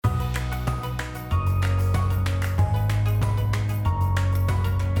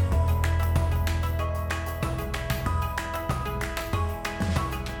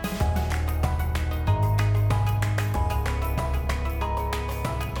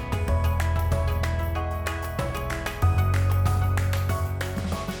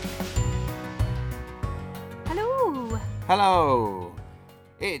Hello,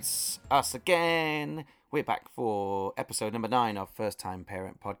 it's us again. We're back for episode number 9 of First Time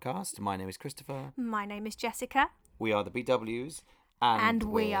Parent Podcast. My name is Christopher. My name is Jessica. We are the BWs. And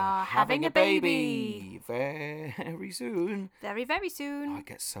we are having a baby. Very soon. Very, very soon. Oh, it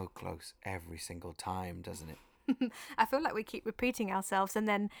gets so close every single time, doesn't it? I feel like we keep repeating ourselves, and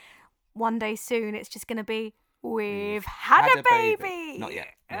then one day soon it's just going to be, we've had a baby. Not yet.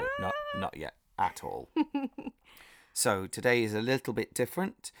 No, not yet at all. So today is a little bit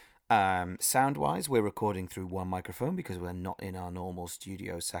different. Sound-wise, we're recording through one microphone because we're not in our normal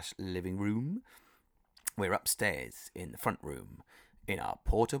studio/living room. We're upstairs in the front room in our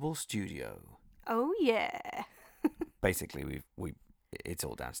portable studio. Oh yeah. Basically, it's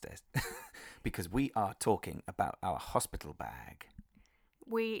all downstairs because we are talking about our hospital bag.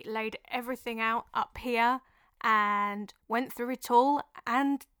 We laid everything out up here and went through it all,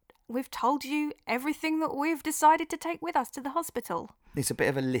 and we've told you everything that we've decided to take with us to the hospital. It's a bit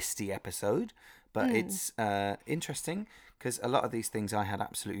of a listy episode, but it's interesting because a lot of these things I had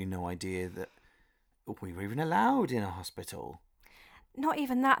absolutely no idea that we were even allowed in a hospital. Not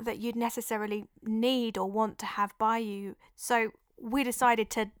even that you'd necessarily need or want to have by you. So we decided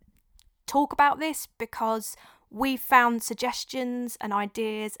to talk about this because we found suggestions and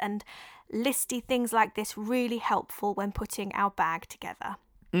ideas and listy things like this really helpful when putting our bag together.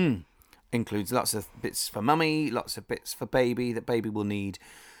 Includes lots of bits for mummy, lots of bits for baby that baby will need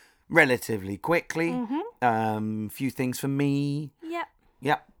relatively quickly. Few things for me.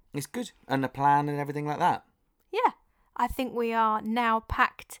 Yep, it's good. And a plan and everything like that. Yeah, I think we are now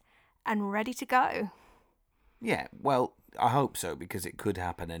packed and ready to go. Yeah, well, I hope so, because it could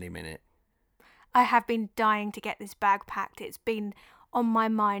happen any minute. I have been dying to get this bag packed. It's been on my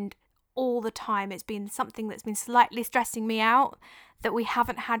mind all the time. It's been something that's been slightly stressing me out that we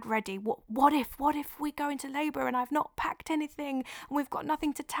haven't had ready. What if we go into labour and I've not packed anything and we've got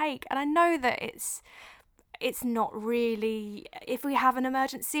nothing to take? And I know that it's not really, if we have an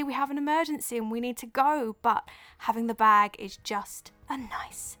emergency, we have an emergency and we need to go. But having the bag is just a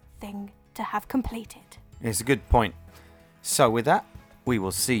nice thing to have completed. It's a good point. So with that, we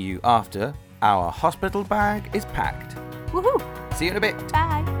will see you after our hospital bag is packed. Woohoo! See you in a bit.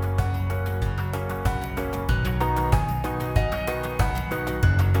 Bye!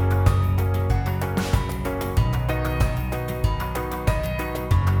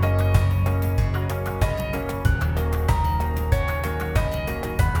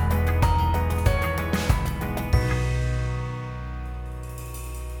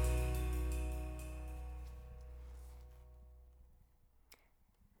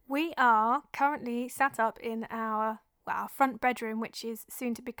 We are currently sat up in our front bedroom, which is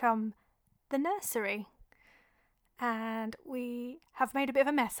soon to become the nursery. And we have made a bit of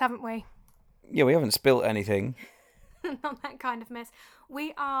a mess, haven't we? Yeah, we haven't spilt anything. Not that kind of mess.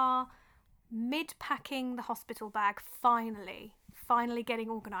 We are mid-packing the hospital bag, finally getting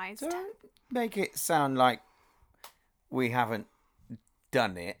organised. Don't make it sound like we haven't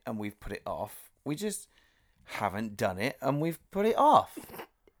done it and we've put it off. We just haven't done it and we've put it off.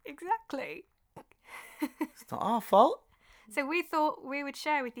 Exactly. It's not our fault. So we thought we would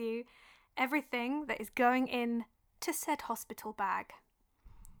share with you everything that is going in to said hospital bag.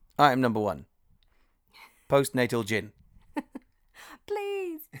 Item number 1. Postnatal gin.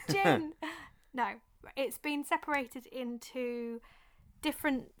 Please, gin. No, it's been separated into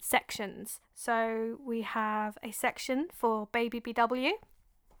different sections. So we have a section for baby BW.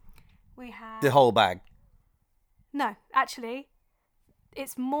 We have... The whole bag. No, actually,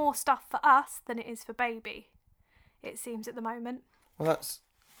 it's more stuff for us than it is for baby, it seems at the moment. Well, that's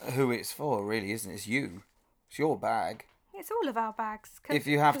who it's for, really, isn't it? It's you. It's your bag. It's all of our bags. If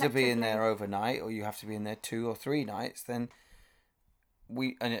you have to be in there overnight, or you have to be in there 2 or 3 nights, then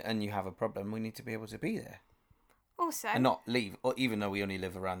and you have a problem, we need to be able to be there. Also, and not leave, or even though we only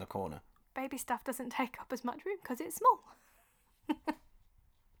live around the corner. Baby stuff doesn't take up as much room because it's small.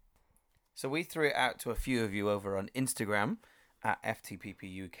 So we threw it out to a few of you over on Instagram at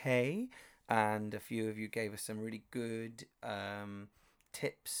FTPPUK, and a few of you gave us some really good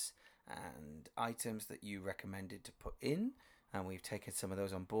tips and items that you recommended to put in, and we've taken some of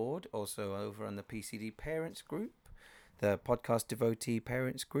those on board. Also over on the PCD Parents Group, the Podcast Devotee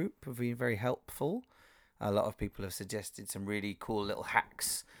Parents Group, have been very helpful. A lot of people have suggested some really cool little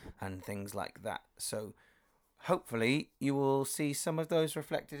hacks and things like that. So hopefully you will see some of those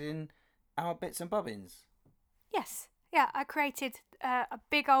reflected in our bits and bobbins. Yes. Yeah, I created a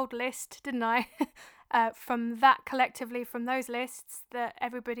big old list, didn't I? From those lists that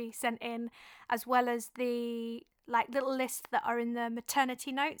everybody sent in, as well as the little lists that are in the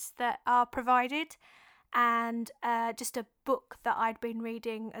maternity notes that are provided. and just a book that I'd been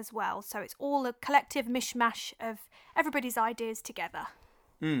reading as well. So it's all a collective mishmash of everybody's ideas together.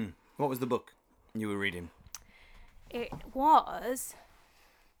 What was the book you were reading? It was...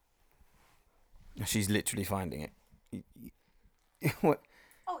 She's literally finding it. What?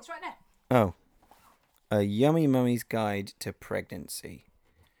 Oh, it's right there. Oh. A Yummy Mummy's Guide to Pregnancy.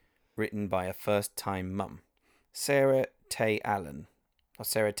 Written by a first-time mum. Sarah Tay Allen. Or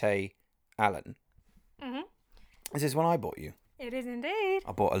Sarah Tay Allen. Mm-hmm. Is this one I bought you? It is indeed.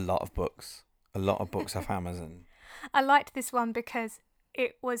 I bought a lot of books. A lot of books off Amazon. I liked this one because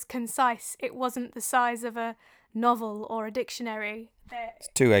it was concise. It wasn't the size of a novel or a dictionary. It's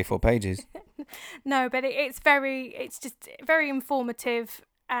 2 A4 pages. No, but it's just very informative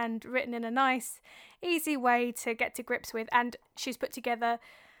and written in a nice, easy way to get to grips with. And she's put together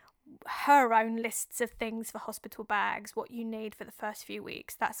her own lists of things for hospital bags, what you need for the first few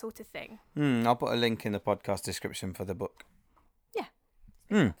weeks, that sort of thing. I'll put a link in the podcast description for the book.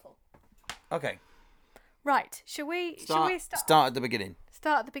 Yeah. Okay. Right. Shall we start? Start at the beginning.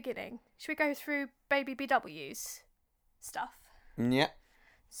 Start at the beginning. Should we go through Baby BW's stuff? Yeah.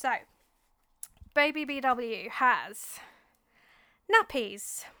 So, Baby BW has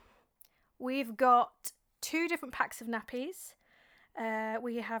nappies. We've got 2 different packs of nappies.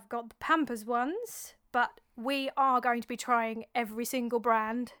 We have got the Pampers ones, but we are going to be trying every single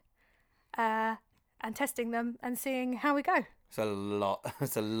brand and testing them and seeing how we go. It's a lot.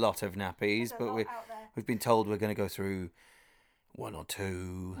 It's a lot of nappies, but we've been told we're going to go through 1 or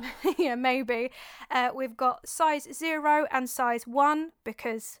 2. Yeah, maybe. We've got size 0 and size 1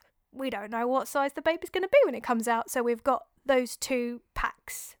 because we don't know what size the baby's going to be when it comes out. So we've got those 2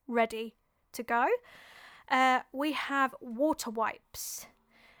 packs ready to go. We have water wipes.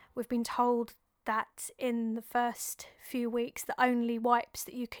 We've been told that in the first few weeks, the only wipes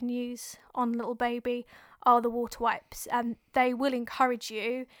that you can use on little baby are the water wipes, and they will encourage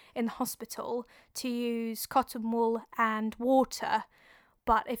you in the hospital to use cotton wool and water.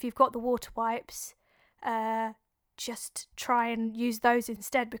 But if you've got the water wipes, just try and use those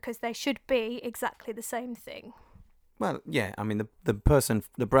instead because they should be exactly the same thing. Well, yeah, I mean,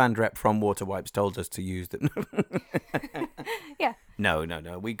 the brand rep from Water Wipes told us to use them. Yeah. No.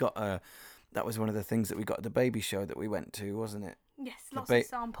 We got, that was one of the things that we got at the baby show that we went to, wasn't it? Yes, lots of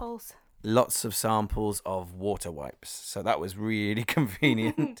samples. Lots of samples of water wipes. So that was really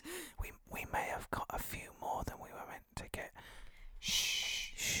convenient. we may have got a few more than we were meant to get.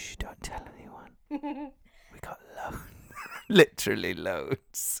 Shh, don't tell anyone. We got loads. Literally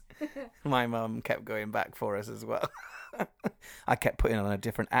loads. My mum kept going back for us as well. I kept putting on a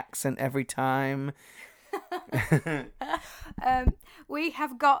different accent every time. We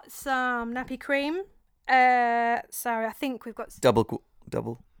have got some nappy cream. So I think we've got double cream.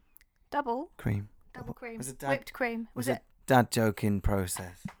 Double cream. Was it Whipped cream. Was it dad joking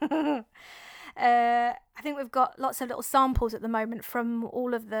process? I think we've got lots of little samples at the moment from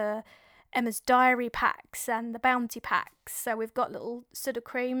all of the Emma's Diary packs and the Bounty packs. So we've got little soda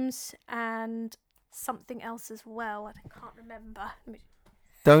creams and something else as well. I can't remember.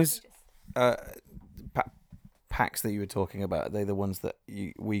 Those packs that you were talking about, are they the ones that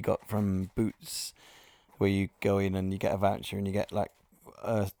we got from Boots, where you go in and you get a voucher and you get like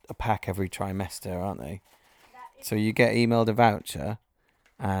a pack every trimester, aren't they? So you get emailed a voucher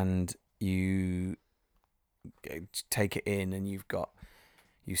and you take it in and you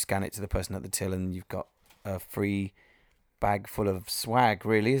scan it to the person at the till and you've got a free bag full of swag,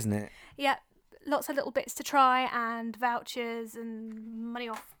 really, isn't it? Yeah, lots of little bits to try and vouchers and money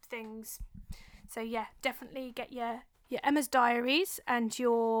off things. So yeah, definitely get your Emma's Diaries and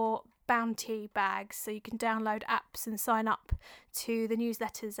your Bounty bags so you can download apps and sign up to the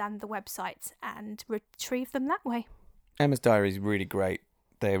newsletters and the websites and retrieve them that way. Emma's Diary is really great.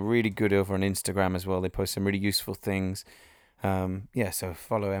 They're really good over on Instagram as well. They post some really useful things. So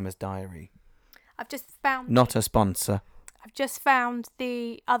follow Emma's Diary. I've just found... Not a sponsor. I've just found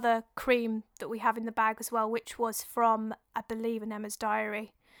the other cream that we have in the bag as well, which was from, I believe, an Emma's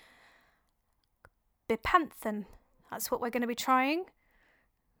Diary. Bepanthen. That's what we're going to be trying.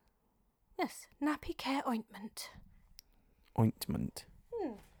 Yes, nappy care ointment. Ointment.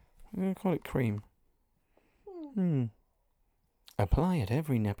 I'm going to call it cream. Apply at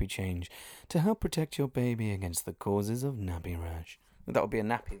every nappy change to help protect your baby against the causes of nappy rash. That would be a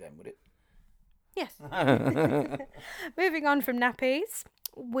nappy then, would it? Yes. Moving on from nappies,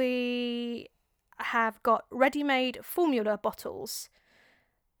 we have got ready-made formula bottles.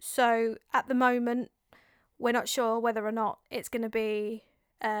 So at the moment, we're not sure whether or not it's going to be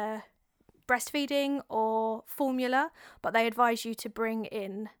breastfeeding or formula, but they advise you to bring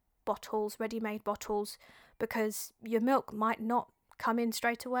in bottles, ready-made bottles, because your milk might not come in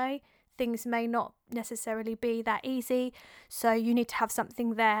straight away. Things may not necessarily be that easy, so you need to have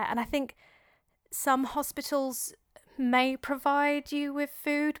something there. And I think some hospitals may provide you with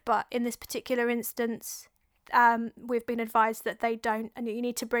food, but in this particular instance, we've been advised that they don't, and you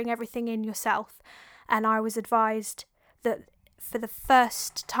need to bring everything in yourself. And I was advised that for the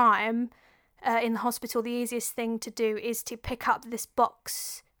first time in the hospital, the easiest thing to do is to pick up this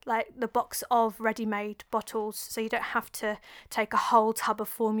box, like the box of ready-made bottles, so you don't have to take a whole tub of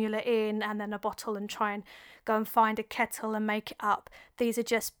formula in and then a bottle and try and go and find a kettle and make it up. These are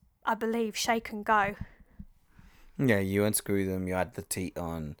just, I believe, shake and go. Yeah, you unscrew them, you add the teat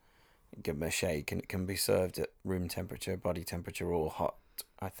on, give them a shake, and it can be served at room temperature, body temperature, or hot,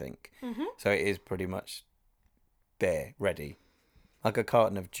 I think. Mm-hmm. So it is pretty much there, ready. Like a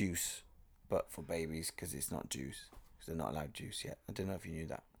carton of juice, but for babies, because it's not juice. Because they're not allowed juice yet. I don't know if you knew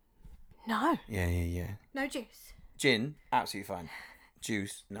that. No. Yeah. No juice. Gin, absolutely fine.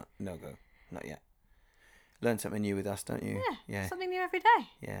 Juice, no go. Not yet. Learn something new with us, don't you? Yeah. Something new every day.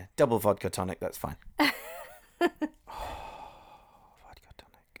 Yeah. Double vodka tonic, that's fine. Vodka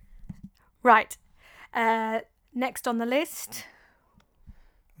tonic. Right. Next on the list.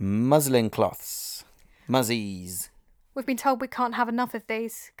 Muslin cloths. Muzzies. We've been told we can't have enough of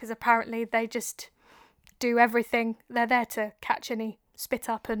these because apparently they just do everything. They're there to catch any spit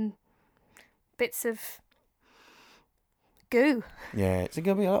up and bits of goo. Yeah, it's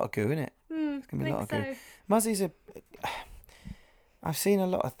going to be a lot of goo, isn't it? It's going to be a lot of goo. Muzzies are... I've seen a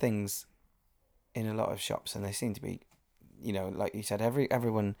lot of things in a lot of shops and they seem to be, like you said,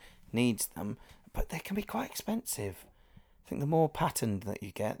 everyone needs them, but they can be quite expensive. I think the more patterned that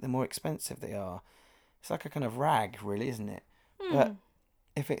you get, the more expensive they are. It's like a kind of rag, really, isn't it? But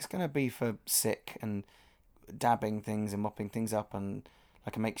if it's going to be for sick and dabbing things and mopping things up and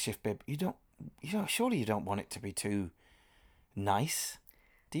like a makeshift bib, surely you don't want it to be too nice,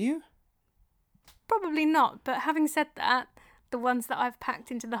 do you? Probably not, but having said that, the ones that I've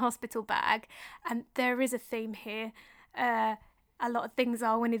packed into the hospital bag, and there is a theme here, a lot of things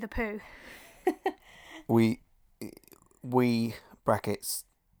are Winnie the Pooh. We brackets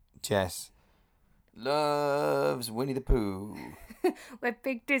Jess loves Winnie the Pooh. We're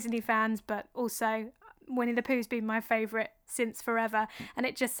big Disney fans, but also Winnie the Pooh's been my favourite since forever, and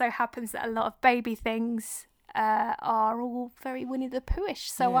it just so happens that a lot of baby things are all very Winnie the Poohish.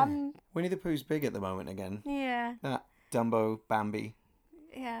 So yeah. Winnie the Pooh's big at the moment again. Yeah. That Dumbo, Bambi.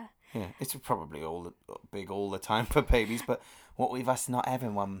 Yeah. Yeah, it's probably big all the time for babies, but what we've us not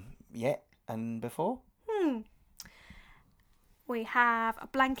having one yet and before. We have a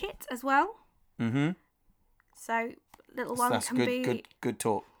blanket as well. Mm-hmm. So little one that's can good, good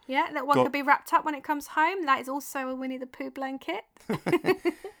talk. Yeah, little one can be wrapped up when it comes home. That is also a Winnie the Pooh blanket.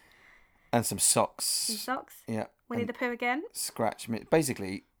 And some socks. Some socks. Yeah. Winnie the Pooh again. Scratch mitts.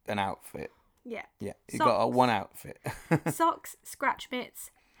 Basically an outfit. Yeah. Yeah. You've got one outfit. Socks, scratch mitts,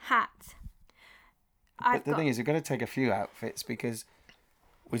 hat. But the thing is, we're going to take a few outfits because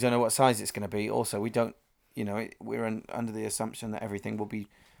we don't know what size it's going to be. Also, we don't, we're under the assumption that everything will be,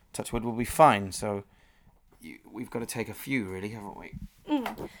 touch wood, will be fine. So we've got to take a few, really, haven't we?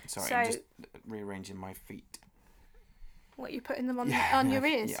 Sorry, I'm just rearranging my feet. What, you putting them on your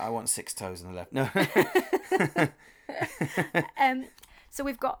ears? Yeah, I want 6 toes on the left. No. So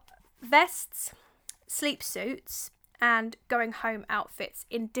we've got vests, sleep suits, and going home outfits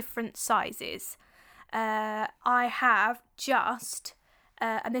in different sizes. I have just,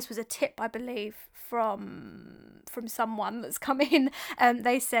 and this was a tip, I believe, from someone that's come in.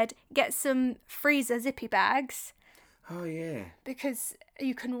 They said get some freezer zippy bags. Oh yeah. Because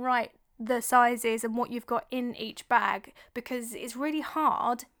you can write the sizes and what you've got in each bag, because it's really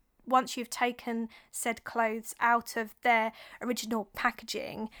hard once you've taken said clothes out of their original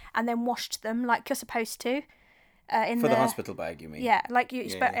packaging and then washed them like you're supposed to. For the hospital bag, you mean? Yeah, like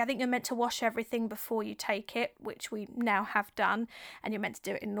I think you're meant to wash everything before you take it, which we now have done, and you're meant to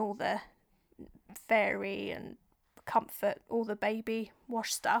do it in all the Fairy and Comfort, all the baby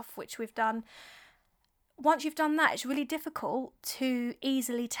wash stuff, which we've done. Once you've done that, it's really difficult to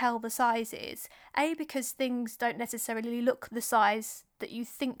easily tell the sizes. Because things don't necessarily look the size that you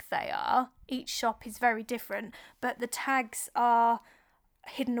think they are. Each shop is very different, but the tags are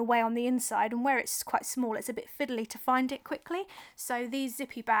hidden away on the inside, and where it's quite small, it's a bit fiddly to find it quickly. So these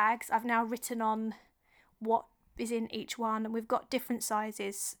zippy bags, I've now written on what is in each one, and we've got different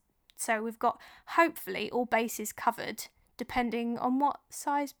sizes. So we've got, hopefully, all bases covered, depending on what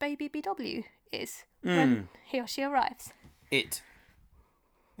size baby BW is when he or she arrives. It.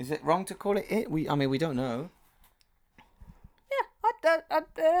 Is it wrong to call it it? We don't know. Yeah,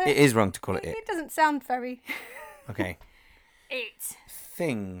 It is wrong to call it it. It doesn't sound very... Okay. It.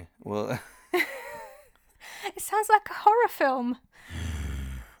 Thing. Well... It sounds like a horror film.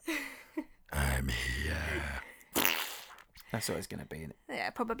 I'm here. That's what it's going to be, isn't it?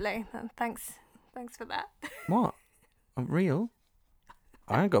 Yeah, probably. Thanks for that. What? I'm real?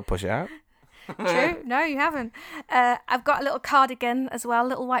 I ain't got to push it out. True. No, you haven't. I've got a little cardigan as well, a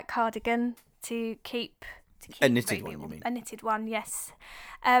little white cardigan to keep a knitted baby one, you mean? A knitted one, yes.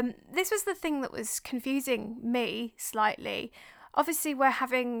 This was the thing that was confusing me slightly. Obviously, we're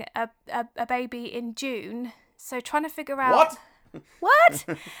having a baby in June, so trying to figure out... What?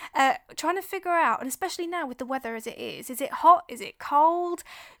 Trying to figure out, and especially now with the weather as it is it hot? Is it cold?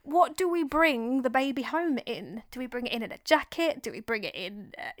 What do we bring the baby home in? Do we bring it in a jacket? Do we bring it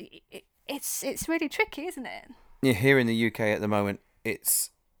in... It's really tricky, isn't it? Yeah, here in the UK at the moment, it's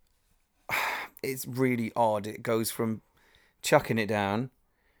really odd. It goes from chucking it down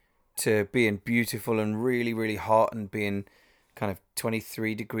to being beautiful and really, really hot and being kind of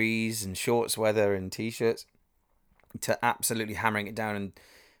 23 degrees and shorts weather and t-shirts to absolutely hammering it down and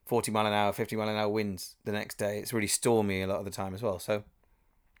 40 mile an hour, 50 mile an hour winds the next day. It's really stormy a lot of the time as well. So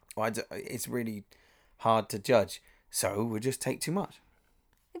it's really hard to judge. So we'll just take too much.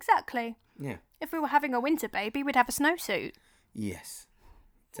 Exactly. Yeah. If we were having a winter baby, we'd have a snowsuit. Yes,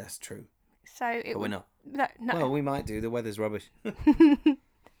 that's true. So but we're not. No. Well, we might do. The weather's rubbish.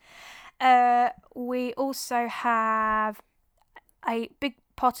 We also have a big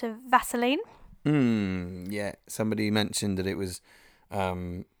pot of Vaseline. Yeah. Somebody mentioned that it was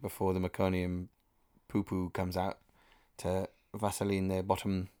before the meconium poo-poo comes out to Vaseline their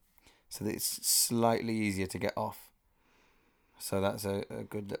bottom so that it's slightly easier to get off. So that's a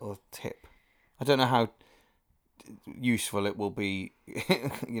good little tip. I don't know how useful it will be,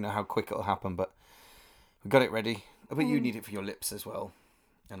 how quick it'll happen, but we got it ready. But you need it for your lips as well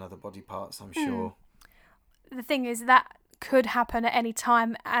and other body parts, I'm sure. The thing is that could happen at any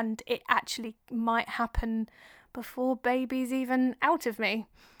time, and it actually might happen before baby's even out of me,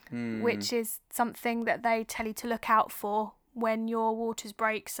 which is something that they tell you to look out for when your waters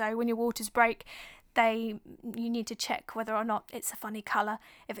break. So when your waters break, you need to check whether or not it's a funny colour.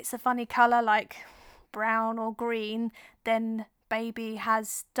 If it's a funny colour like brown or green, then baby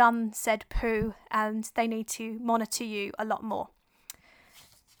has done said poo and they need to monitor you a lot more.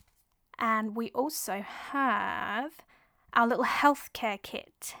 And we also have our little healthcare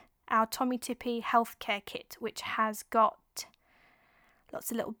kit, our Tommy Tippy healthcare kit, which has got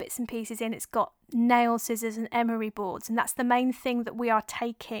lots of little bits and pieces in. It's got nail scissors and emery boards, and that's the main thing that we are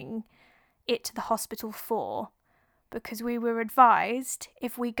taking it to the hospital for, because we were advised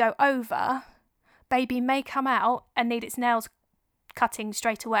if we go over, baby may come out and need its nails cutting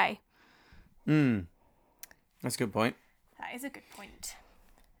straight away. That's a good point. That is a good point.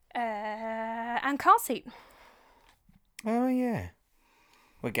 And car seat. Oh, yeah.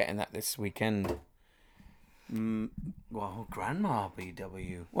 We're getting that this weekend. Well, Grandma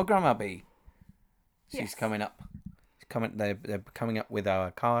BW. Well, Grandma B. She's coming up. They're coming up with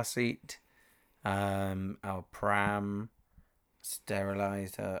our car seat, our pram,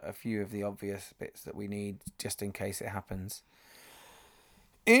 sterilised, a few of the obvious bits that we need just in case it happens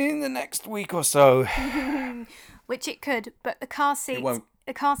in the next week or so. Which it could, but the car seat. It won't.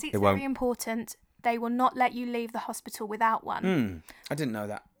 The car seat's It won't. very important. They will not let you leave the hospital without one. I didn't know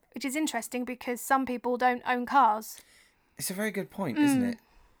that. Which is interesting because some people don't own cars. It's a very good point, isn't it?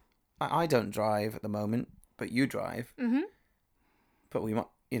 I don't drive at the moment, but you drive. Mm-hmm. But we might,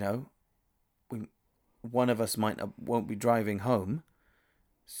 one of us won't be driving home.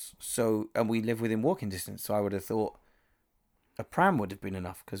 So, and we live within walking distance. So I would have thought a pram would have been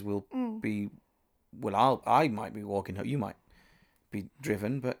enough because we'll be. Well, I might be walking home. You might be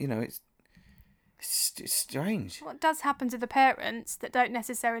driven, but it's strange. What does happen to the parents that don't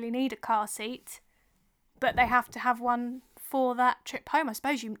necessarily need a car seat, but they have to have one for that trip home? I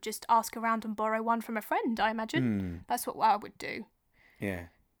suppose you just ask around and borrow one from a friend, I imagine. That's what I would do. Yeah.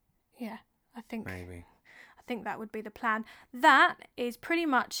 Yeah, I think Maybe. I think that would be the plan. That is pretty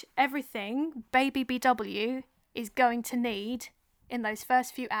much everything Baby BW is going to need in those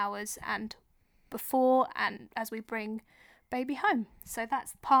first few hours and before and as we bring baby home. So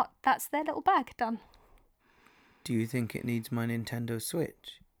that's their little bag done. Do you think it needs my Nintendo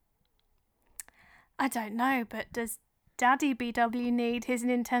Switch? I don't know, but does Daddy BW need his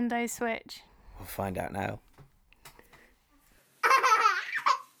Nintendo Switch? We'll find out now.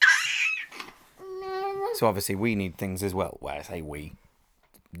 So obviously we need things as well. Well, I say we.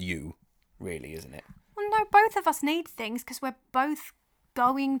 You, really, isn't it? Well, no, both of us need things because we're both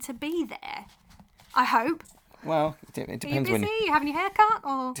going to be there. I hope. Well, it Are you depends busy? when. You having your hair cut?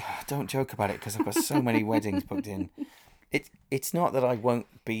 Or Don't joke about it because I've got so many weddings booked in. It's not that I won't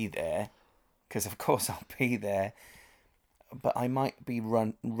be there, because of course I'll be there, but I might be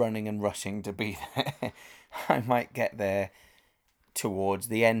running and rushing to be there. I might get there towards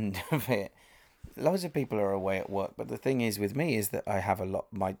the end of it. Loads of people are away at work, but the thing is with me is that I have a lot.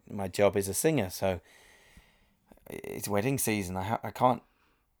 My job is a singer, so it's wedding season. I can't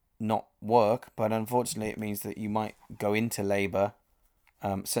not work, but unfortunately it means that you might go into labour.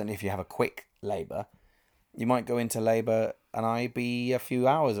 Certainly if you have a quick labour, you might go into labour and I be a few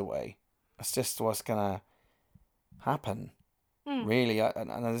hours away. That's just what's gonna happen. Really,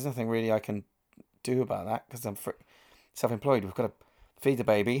 and there's nothing really I can do about that because I'm self-employed. We've got to feed the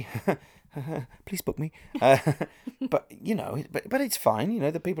baby. Please book me. But but it's fine.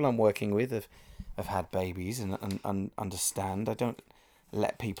 The people I'm working with have had babies and understand. I don't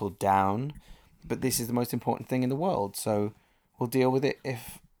let people down, but this is the most important thing in the world. So we'll deal with it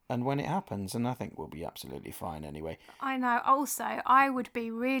if and when it happens, and I think we'll be absolutely fine anyway. I know. Also, I would be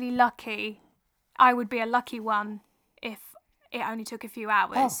really lucky. I would be a lucky one if it only took a few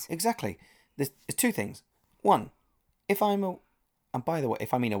hours. Oh, exactly. There's two things. One, and by the way,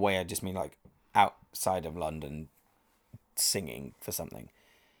 if I mean away, I just mean like outside of London singing for something.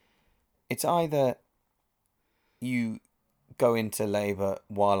 It's either you go into labour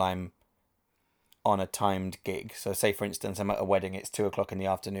while I'm on a timed gig. So say, for instance, I'm at a wedding, it's 2:00 in the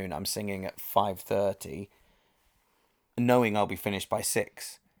afternoon, I'm singing at 5:30, knowing I'll be finished by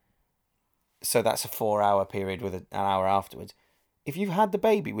 6. So that's a 4-hour period with an hour afterwards. If you've had the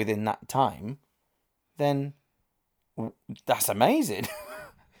baby within that time, then that's amazing.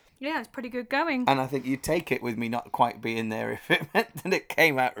 Yeah, it's pretty good going. And I think you'd take it with me not quite being there if it meant that it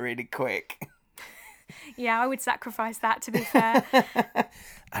came out really quick. Yeah, I would sacrifice that, to be fair.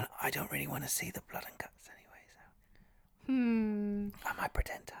 And I don't really want to see the blood and guts anyway, so... I might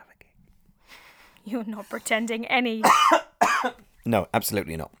pretend to have a gig. You're not pretending any. No,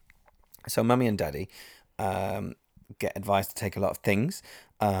 absolutely not. So Mummy and Daddy get advised to take a lot of things.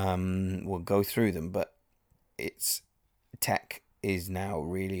 We'll go through them, but tech is now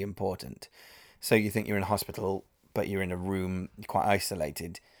really important. So you think you're in a hospital, but you're in a room, you're quite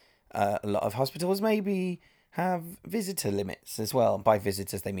isolated. A lot of hospitals maybe have visitor limits as well. By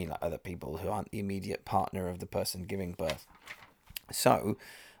visitors, they mean like other people who aren't the immediate partner of the person giving birth. So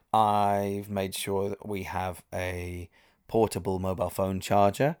I've made sure that we have a portable mobile phone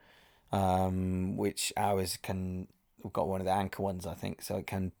charger, which we've got one of the Anchor ones, I think, so it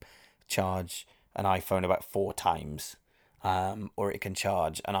can charge an iPhone about 4 times. Or it can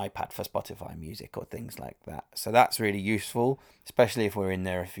charge an iPad for Spotify music or things like that. So that's really useful, especially if we're in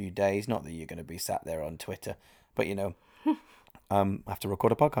there a few days. Not that you're going to be sat there on Twitter, but I have to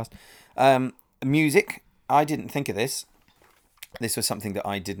record a podcast. Music, I didn't think of this. This was something that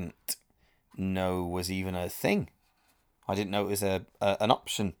I didn't know was even a thing. I didn't know it was an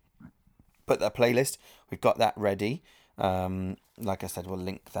option. But that playlist, we've got that ready. Like I said, we'll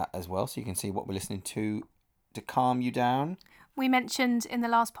link that as well so you can see what we're listening to calm you down. We mentioned in the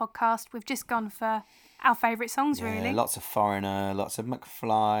last podcast, we've just gone for our favourite songs, really. Lots of Foreigner, lots of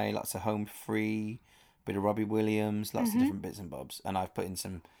McFly, lots of Home Free, bit of Robbie Williams, lots of different bits and bobs. And I've put in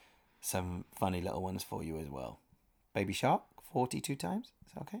some funny little ones for you as well. Baby Shark, 42 times.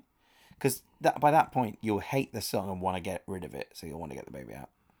 Is that okay? Because by that point, you'll hate the song and want to get rid of it. So you'll want to get the baby out.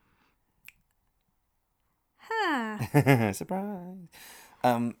 Huh. Surprise.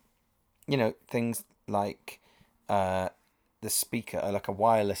 Things like the speaker, like a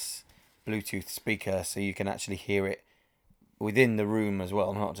wireless Bluetooth speaker, so you can actually hear it within the room as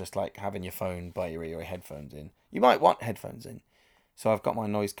well, not just like having your phone by your ear or headphones in. You might want headphones in. So I've got my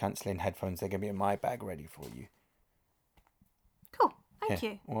noise cancelling headphones. They're going to be in my bag ready for you. Cool. Thank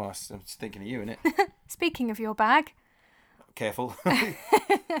you. Well, I was thinking of you, innit? Speaking of your bag. Careful.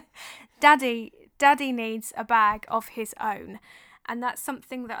 Daddy needs a bag of his own. And that's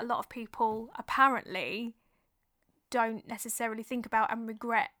something that a lot of people apparently don't necessarily think about and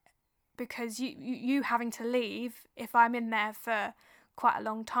regret, because you having to leave, if I'm in there for quite a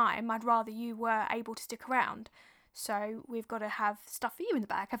long time, I'd rather you were able to stick around. So we've got to have stuff for you in the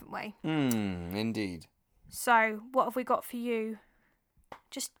bag, haven't we? Indeed. So what have we got for you?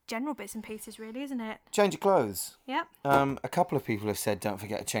 Just general bits and pieces, really, isn't it? Change of clothes. Yep. A couple of people have said don't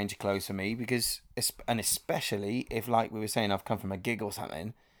forget to change of clothes for me, because, and especially if, like we were saying, I've come from a gig or something,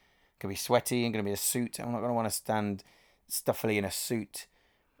 it could be sweaty and going to be a suit. I'm not going to want to stand stuffily in a suit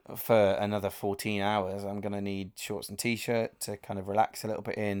for another 14 hours. I'm going to need shorts and t-shirt to kind of relax a little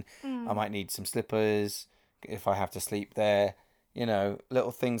bit in. I might need some slippers if I have to sleep there.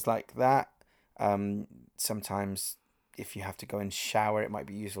 Little things like that. sometimes if you have to go and shower, it might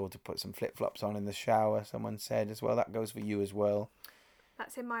be useful to put some flip-flops on in the shower, someone said as well. That goes for you as well.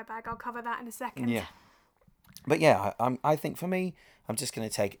 That's in my bag. I'll cover that in a second. Yeah. But yeah, I think for me, I'm just going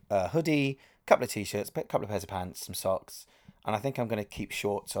to take a hoodie, a couple of t-shirts, a couple of pairs of pants, some socks, and I think I'm going to keep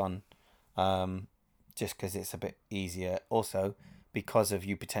shorts on, just because it's a bit easier. Also, because of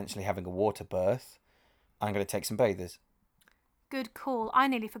you potentially having a water birth, I'm going to take some bathers. Good call. I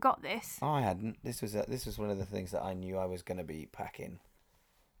nearly forgot this. Oh, I hadn't. This was one of the things that I knew I was going to be packing.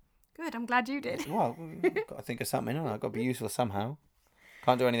 Good. I'm glad you did. Well, got to think of something. I've got to be useful somehow.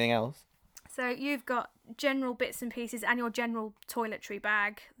 Can't do anything else. So you've got general bits and pieces and your general toiletry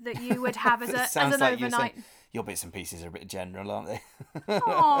bag that you would have as an like overnight. Your bits and pieces are a bit general, aren't they?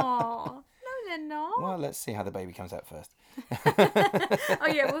 Oh, no, they're not. Well, let's see how the baby comes out first. Oh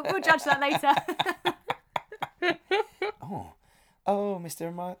yeah, we'll judge that later. Oh, Mr.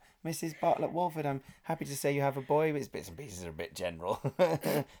 and Mrs. Bartlett Walford, I'm happy to say you have a boy, but his bits and pieces are a bit general.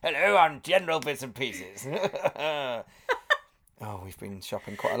 Hello, I'm General Bits and Pieces. Oh, we've been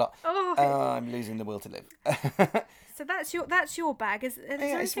shopping quite a lot. Oh, I'm losing the will to live. So that's your bag. Is there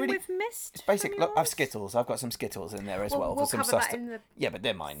anything we've missed? It's basic. Look, I've Skittles. I've got some Skittles in there as well We'll for some cover that sustenance. in the... Yeah, but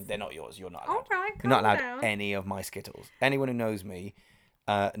they're mine. They're not yours. You're not allowed. All right, You're not allowed down. any of my Skittles. Anyone who knows me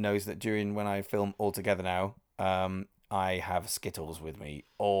knows that when I film All Together Now, I have Skittles with me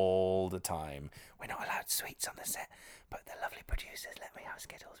all the time. We're not allowed sweets on the set, but the lovely producers let me have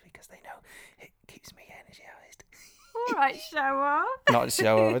Skittles because they know it keeps me energized. All right, show off. Not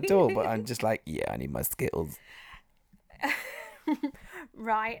show off at all, but I'm just like, yeah, I need my Skittles.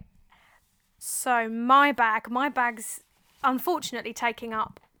 Right. So my bag's unfortunately taking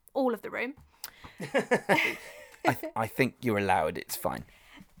up all of the room. I think you're allowed. It's fine.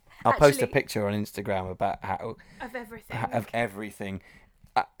 I'll post a picture on Instagram about how of everything.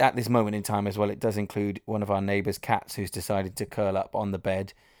 At this moment in time as well, it does include one of our neighbour's cats who's decided to curl up on the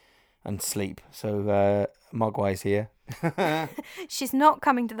bed and sleep. So Mogwai's here. She's not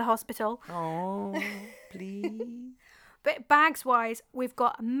coming to the hospital. Oh, please. But bags wise, we've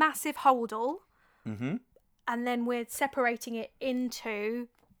got a massive holdall, Mm-hmm. and then we're separating it into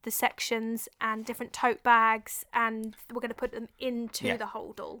the sections and different tote bags, and we're going to put them into the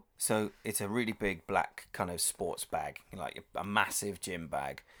holdall. So it's a really big black kind of sports bag, like a massive gym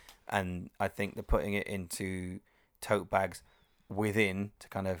bag, and I think they're putting it into tote bags within to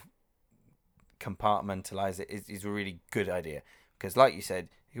kind of compartmentalize it is a really good idea, because like you said,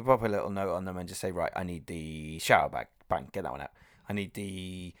 you can pop a little note on them and just say, right, I need the shower bag, bang, get that one out. I need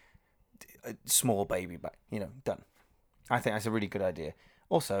the small baby bag, done. I think that's a really good idea.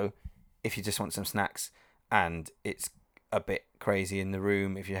 Also, if you just want some snacks and it's a bit crazy in the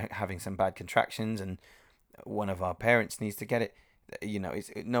room, if you're having some bad contractions and one of our parents needs to get it,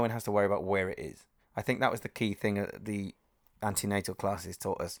 no one has to worry about where it is. I think that was the key thing the antenatal classes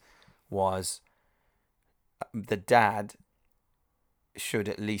taught us, was the dad should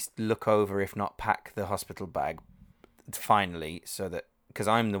at least look over, if not pack, the hospital bag finally, so that, because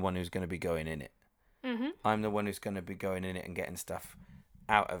I'm the one who's going to be going in it. Mm-hmm. I'm the one who's going to be going in it and getting stuff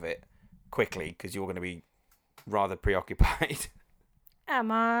out of it quickly, because you're going to be rather preoccupied. Am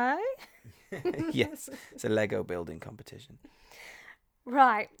I? Yes, it's a Lego building competition.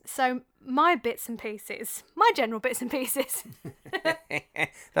 Right, so my bits and pieces, my general bits and pieces.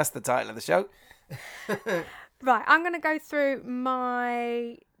 That's the title of the show. Right, I'm going to go through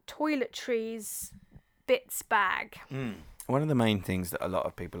my toiletries bits bag. One of the main things that a lot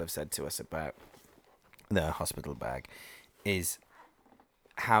of people have said to us about the hospital bag is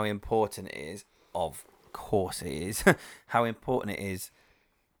how important it is, of course it is, how important it is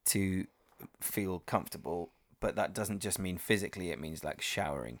to feel comfortable, but that doesn't just mean physically, it means like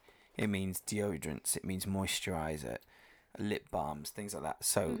showering. It means deodorants, it means moisturiser, lip balms, things like that.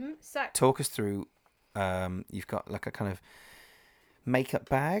 So, talk us through, you've got like a kind of makeup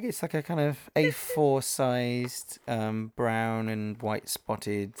bag. It's like a kind of A4 sized brown and white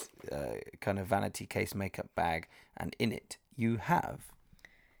spotted kind of vanity case makeup bag, and in it you have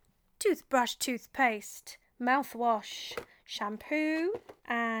toothbrush, toothpaste, mouthwash, shampoo,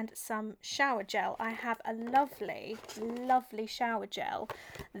 and some shower gel. I have a lovely, lovely shower gel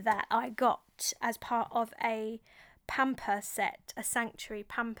that I got as part of a pamper set, a Sanctuary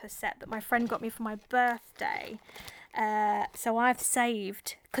pamper set that my friend got me for my birthday. So I've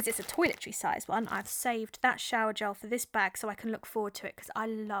saved, because it's a toiletry size one, I've saved that shower gel for this bag so I can look forward to it, because I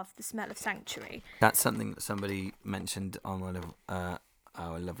love the smell of Sanctuary. That's something that somebody mentioned on one of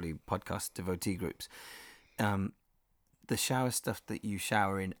our lovely podcast devotee groups. The shower stuff that you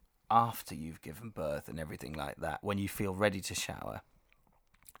shower in after you've given birth and everything like that, when you feel ready to shower,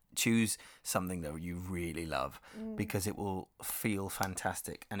 choose something that you really love because it will feel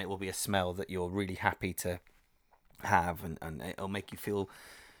fantastic and it will be a smell that you're really happy to have, and it'll make you feel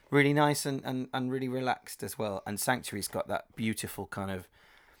really nice and really relaxed as well. And Sanctuary's got that beautiful kind of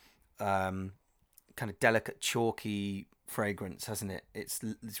delicate chalky fragrance, hasn't it?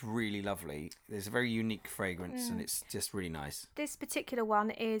 It's really lovely. There's a very unique fragrance and it's just really nice. This particular one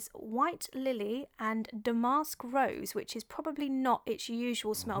is White Lily and Damask Rose, which is probably not its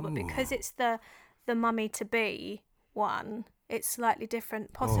usual smell, but because it's the mummy to be one, it's slightly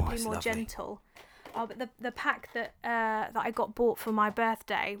different, possibly more lovely. Gentle. Oh, but the pack that I got bought for my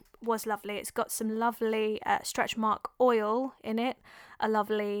birthday was lovely. It's got some lovely stretch mark oil in it, a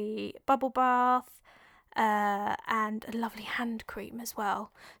lovely bubble bath, and a lovely hand cream as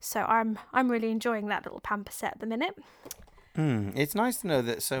well. So I'm really enjoying that little pamper set at the minute. It's nice to know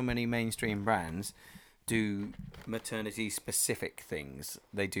that so many mainstream brands do maternity specific things.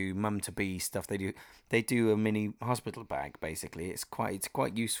 They do mum to be stuff. They do a mini hospital bag basically. It's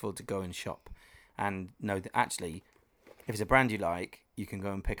quite useful to go and shop and know that actually, if it's a brand you like, you can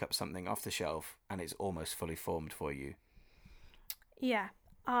go and pick up something off the shelf and it's almost fully formed for you. Yeah.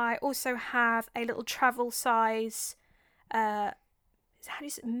 I also have a little travel size. How do you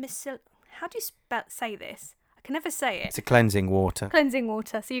say this? I can never say it. It's a cleansing water. Cleansing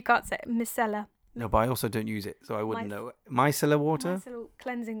water. So you can't say it. Micellar. No, but I also don't use it, so I wouldn't know. Micellar water. Micellar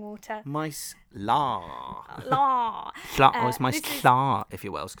cleansing water. Micellar. La. It's micellar, if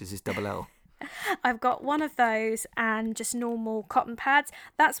you will, because it's double L. I've got one of those and just normal cotton pads.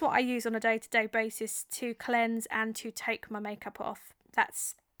 That's what I use on a day-to-day basis to cleanse and to take my makeup off.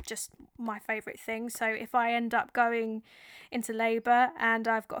 That's just my favourite thing. So if I end up going into labour and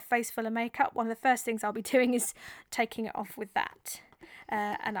I've got a face full of makeup, one of the first things I'll be doing is taking it off with that.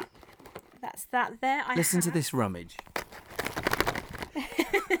 That's that there. Listen to this rummage.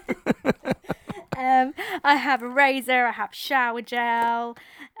 I have a razor, I have shower gel.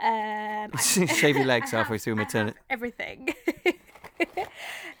 Shave your legs halfway through maternity. Everything.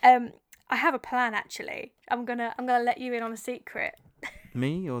 I have a plan actually. I'm gonna let you in on a secret.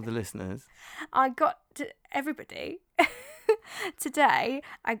 Me or the listeners? I got everybody. Today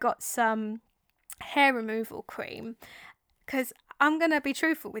I got some hair removal cream because I'm gonna be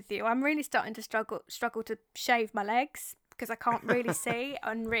truthful with you. I'm really starting to struggle to shave my legs because I can't really see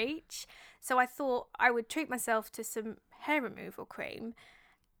and reach. So I thought I would treat myself to some hair removal cream.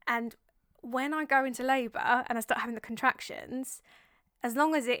 And when I go into labour and I start having the contractions, as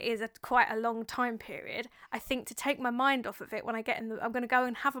long as it is quite a long time period, I think to take my mind off of it when I get I'm going to go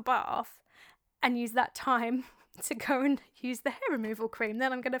and have a bath and use that time to go and use the hair removal cream.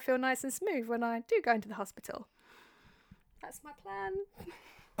 Then I'm going to feel nice and smooth when I do go into the hospital. That's my plan.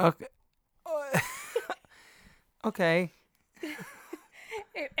 Okay. Okay.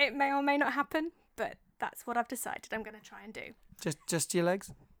 It may or may not happen, but that's what I've decided I'm going to try and do. Just your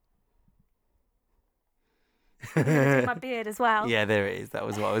legs? My beard as well. Yeah, there it is. That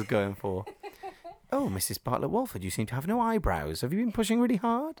was what I was going for. Oh, Mrs. Bartlett-Walford, you seem to have no eyebrows. Have you been pushing really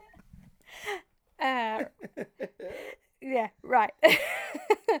hard? Yeah, right.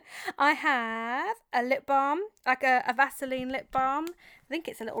 I have a lip balm, like a Vaseline lip balm. I think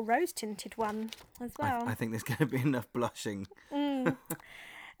it's a little rose tinted one as well. I think there's going to be enough blushing.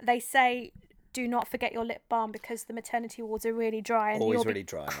 They say do not forget your lip balm because the maternity wards are really dry and you'll be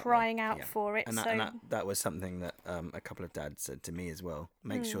crying out for it. And that was something that a couple of dads said to me as well.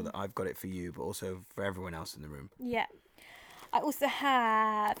 Make sure that I've got it for you, but also for everyone else in the room. Yeah. I also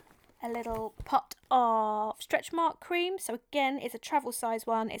have a little pot of stretch mark cream. So again, it's a travel size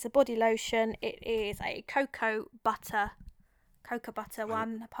one. It's a body lotion. It is a cocoa butter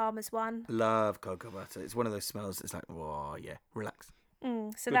one, a Palmer's one. Love cocoa butter. It's one of those smells that's like, oh yeah, relax.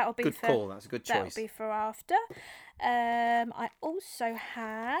 So that'll be good call. That's a good choice. That'll be for after. I also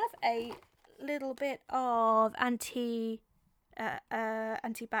have a little bit of anti-bac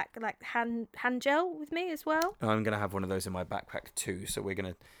like hand gel with me as well. I'm gonna have one of those in my backpack too, so we're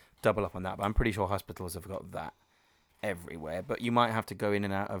gonna double up on that. But I'm pretty sure hospitals have got that everywhere. But you might have to go in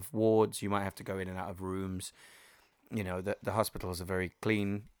and out of wards. You might have to go in and out of rooms. You know, the hospitals are very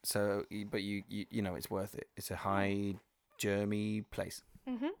clean. So, but you know, it's worth it. It's a high germy place.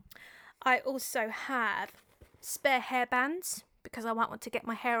 I also have spare hair bands because I might want to get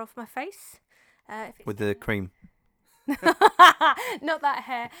my hair off my face. With the cream. Not that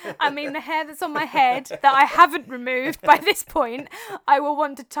hair. I mean the hair that's on my head that I haven't removed by this point. I will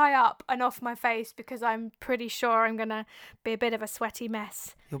want to tie up and off my face because I'm pretty sure I'm going to be a bit of a sweaty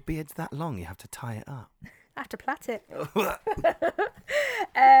mess. Your beard's that long, you have to tie it up. I have to plait it.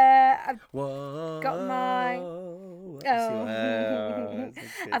 I've Whoa. got my...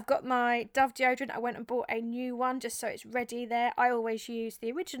 good. I've got my Dove deodorant. I went and bought a new one just so it's ready there. I always use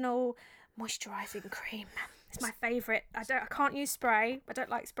the original moisturising cream. It's my favourite. I can't use spray. I don't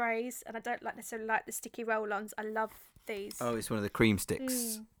like sprays, and I don't necessarily like the sticky roll-ons. I love these. Oh, it's one of the cream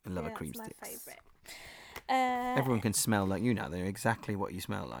sticks. I love a cream stick. stick. That's my favourite. Everyone can smell like you now. They know exactly what you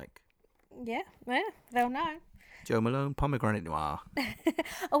smell like. Yeah, they'll know. Jo Malone, pomegranate noir.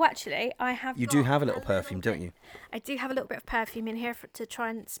 Oh, actually, I have. You do have a little perfume, don't you? I do have a little bit of perfume in here to try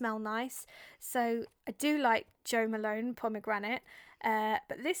and smell nice. So I do like Jo Malone pomegranate.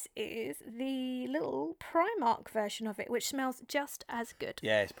 But this is the little Primark version of it, which smells just as good.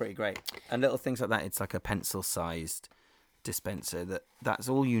 Yeah, it's pretty great. And little things like that, it's like a pencil-sized dispenser. That's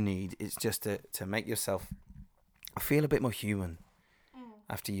all you need. It's just to make yourself feel a bit more human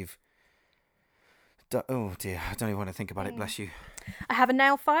after you've... Oh, dear, I don't even want to think about it, bless you. I have a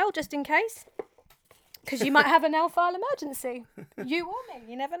nail file, just in case. Because you might have a nail file emergency. You or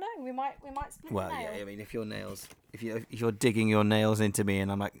me, you never know. We might split Well, a nail. yeah, I mean, if you're digging your nails into me and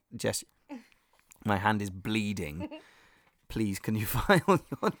I'm like, Jess, my hand is bleeding, please, can you file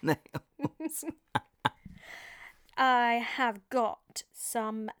your nails? I have got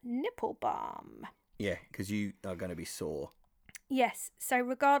some nipple balm. Yeah, because you are going to be sore. Yes, so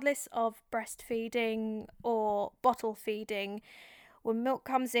regardless of breastfeeding or bottle feeding, when milk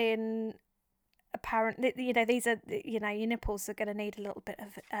comes in, apparently, these are, your nipples are going to need a little bit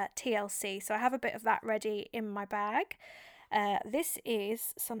of TLC. So I have a bit of that ready in my bag. This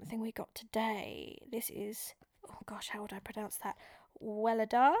is something we got today. This is, oh gosh, how would I pronounce that?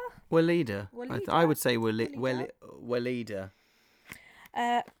 Weleda. I would say Weleda.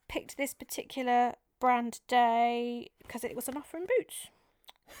 Picked this particular brand today because it was an offer in Boots.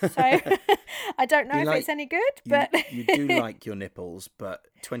 So I don't know if it's any good, but you do like your nipples, but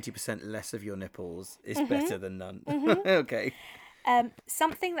 20% less of your nipples is better than none. Okay.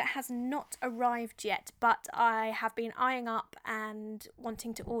 Something that has not arrived yet, but I have been eyeing up and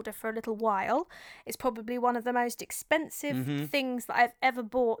wanting to order for a little while. It's probably one of the most expensive things that I've ever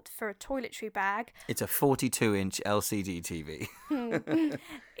bought for a toiletry bag. It's a 42-inch LCD TV.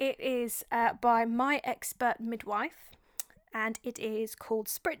 It is by My Expert Midwife, and it is called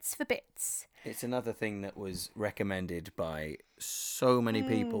Spritz for Bits. It's another thing that was recommended by so many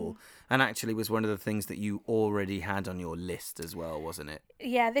people, and actually was one of the things that you already had on your list as well, wasn't it?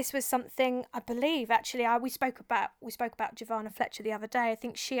 Yeah, this was something I believe actually we spoke about Giovanna Fletcher the other day. I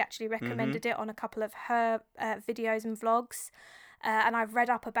think she actually recommended it on a couple of her videos and vlogs, and I've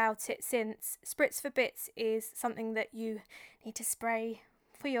read up about it since. Spritz for Bits is something that you need to spray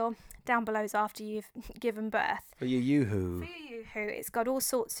for your down belows after you've given birth. For your yoo-hoo. It's got all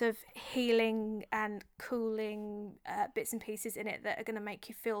sorts of healing and cooling bits and pieces in it that are going to make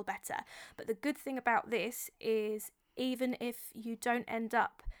you feel better. But the good thing about this is even if you don't end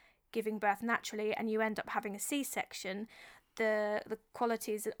up giving birth naturally and you end up having a C-section, the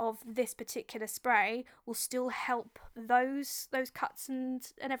qualities of this particular spray will still help those cuts and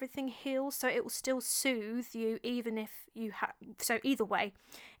everything heal, so it will still soothe you even if you have. So either way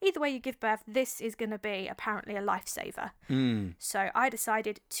you give birth, this is going to be apparently a lifesaver. So I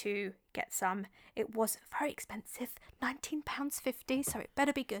decided to get some. It was very expensive, £19.50, so it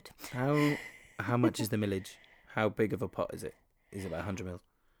better be good. How much is the millage? How big of a pot is it? Is it about 100 mils?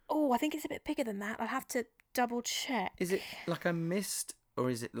 Oh, I think it's a bit bigger than that. I'll have to double check. Is it like a mist, or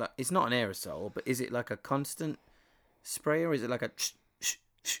is it like, it's not an aerosol, but is it like a constant spray, or is it like a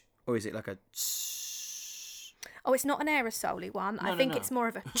or is it like a Oh, it's not an aerosol-y one. I think it's more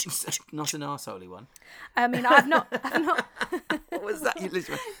of a not an arsehole one. I mean, I've not What was that? You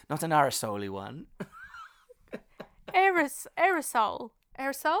literally not an aerosol one. Aerosol.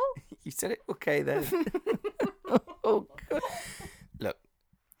 You said it okay then. Oh God. Look,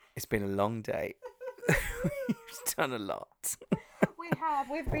 it's been a long day. We've done a lot.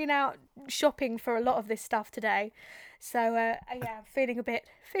 We've been out shopping for a lot of this stuff today, so yeah, feeling a bit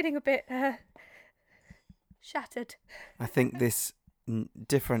shattered. I think this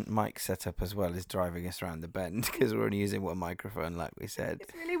different mic setup as well is driving us around the bend because we're only using one microphone, like we said.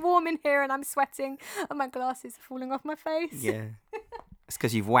 It's really warm in here, and I'm sweating, and my glasses are falling off my face. Yeah, it's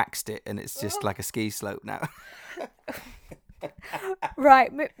because you've waxed it, and it's just like a ski slope now.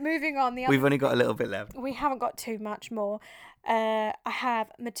 Right, moving on. We've only got a little bit left. We haven't got too much more. I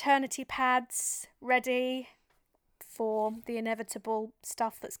have maternity pads ready for the inevitable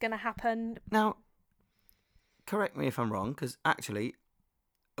stuff that's going to happen. Now, correct me if I'm wrong, because actually,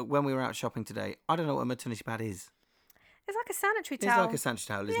 when we were out shopping today, I don't know what a maternity pad is. It's like a sanitary towel. It's like a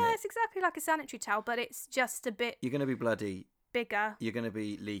sanitary towel, isn't it? Yeah, it's exactly like a sanitary towel, but it's just a bit... You're going to be bloody. Bigger. You're going to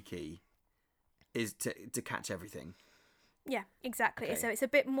be leaky. Is to catch everything. Yeah, exactly. Okay. So it's a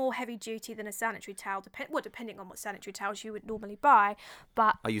bit more heavy duty than a sanitary towel, depending on what sanitary towels you would normally buy.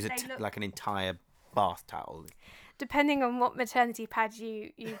 But I use they look, like an entire bath towel. depending on what maternity pad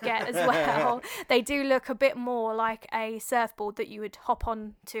you get as well, they do look a bit more like a surfboard that you would hop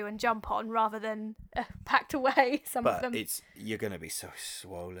on to and jump on rather than packed away, some of But them. you're going to be so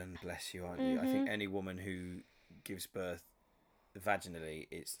swollen, bless you, aren't you? I think any woman who gives birth vaginally,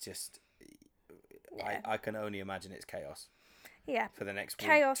 it's just, I can only imagine it's chaos Yeah. for the next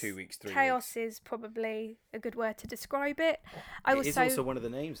Chaos, week, 2 weeks, 3 chaos weeks. is probably a good word to describe it. It is also one of the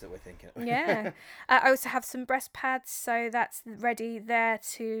names that we're thinking of. Yeah. I also have some breast pads, so that's ready there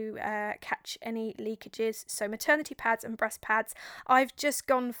to catch any leakages. So maternity pads and breast pads. I've just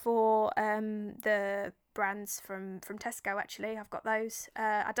gone for the brands from Tesco, actually. I've got those.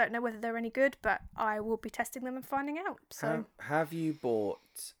 I don't know whether they're any good, but I will be testing them and finding out. So Have you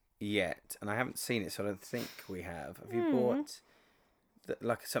bought yet, and I haven't seen it, so I don't think we have you bought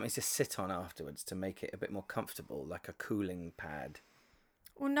like something to sit on afterwards to make it a bit more comfortable, like a cooling pad?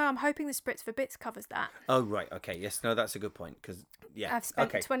 Well, no, I'm hoping the Spritz for Bits covers that. Oh, right. Okay. Yes. No, that's a good point. Because, yeah. I've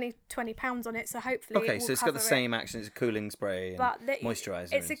spent okay. £20 on it, so hopefully Okay, it will so it's got the cover same action as a cooling spray and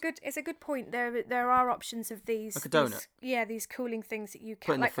moisturiser. It's a good point. There are options of these. Like a donut. These cooling things that you put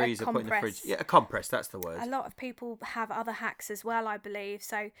can, in like the freezer, a put in the fridge. compress. Yeah, a compress, that's the word. A lot of people have other hacks as well, I believe.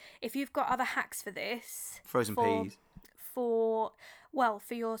 So if you've got other hacks for this, Frozen peas. for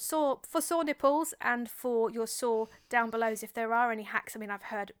your sore nipples and for your sore down belows, if there are any hacks. I mean, I've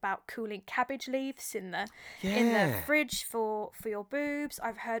heard about cooling cabbage leaves in the fridge for your boobs.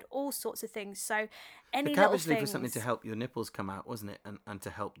 I've heard all sorts of things. So any the cabbage little leaf was something things- to help your nipples come out, wasn't it? And to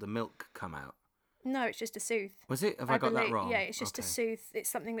help the milk come out. No, it's just to soothe. Was it? Have I got that wrong? Yeah, it's just to soothe. It's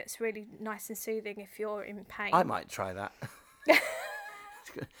something that's really nice and soothing if you're in pain. I might try that.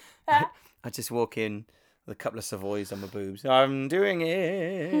 I just walk in with a couple of Savoys on my boobs. I'm doing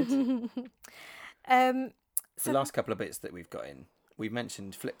it. The last couple of bits that we've got in. We've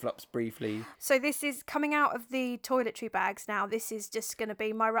mentioned flip-flops briefly. So this is coming out of the toiletry bags now. This is just going to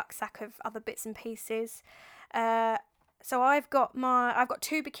be my rucksack of other bits and pieces. So I've got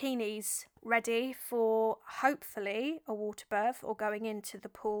 2 bikinis ready for hopefully a water birth or going into the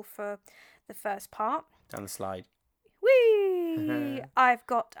pool for the first part. Down the slide. Whee! I've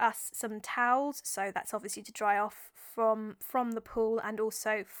got us some towels, so that's obviously to dry off from the pool and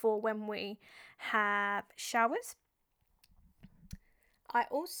also for when we have showers. I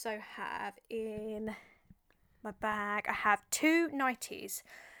also have in my bag, I have 2 nighties.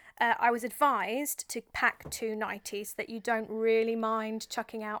 I was advised to pack 2 nighties that you don't really mind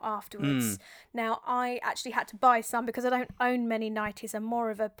chucking out afterwards. Now, I actually had to buy some because I don't own many nighties. I'm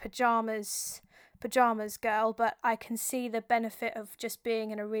more of a pajamas girl, but I can see the benefit of just being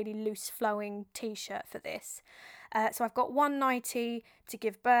in a really loose flowing t-shirt for this. So I've got 1 nightie to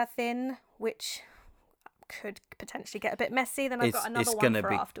give birth in, which could potentially get a bit messy. Then I've got another one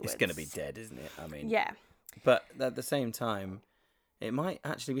for afterwards. It's going to be dead, isn't it? I mean, yeah. But at the same time, it might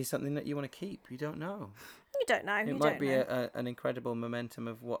actually be something that you want to keep. You don't know. You don't know. It might be an incredible momentum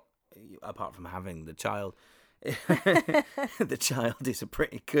of what, apart from having the child, the child is a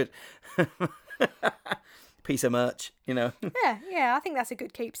pretty good piece of merch, you know. Yeah, I think that's a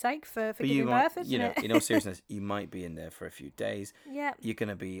good keepsake for giving birth, isn't it? In all seriousness, you might be in there for a few days. Yeah. You're going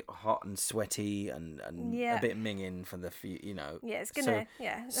to be hot and sweaty and a bit minging for the few, you know. Yeah, it's going to,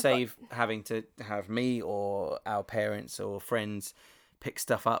 Save having to have me or our parents or friends pick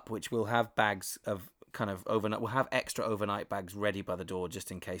stuff up, which will have bags of kind of overnight. We'll have extra overnight bags ready by the door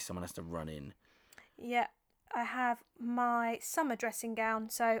just in case someone has to run in. Yeah. I have my summer dressing gown.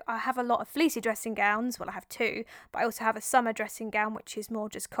 So I have a lot of fleecy dressing gowns. Well, I have 2, but I also have a summer dressing gown, which is more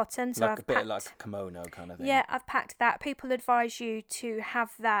just cotton. So like a bit like a kimono kind of thing. Yeah, I've packed that. People advise you to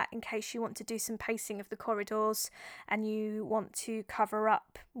have that in case you want to do some pacing of the corridors and you want to cover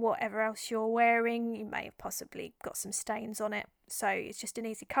up whatever else you're wearing. You may have possibly got some stains on it. So it's just an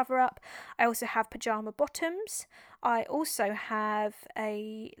easy cover up. I also have pyjama bottoms. I also have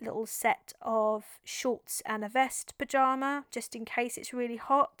a little set of shorts and a vest pyjama just in case it's really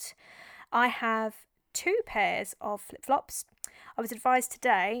hot. I have 2 pairs of flip-flops. I was advised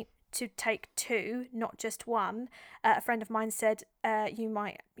today to take 2, not just 1. A friend of mine said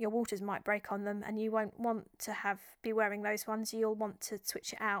your waters might break on them and you won't want to be wearing those ones. You'll want to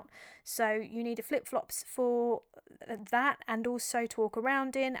switch it out. So you need a flip-flops for that and also to walk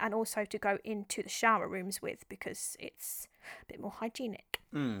around in and also to go into the shower rooms with because it's a bit more hygienic.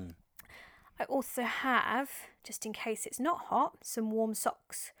 I also have, just in case it's not hot, some warm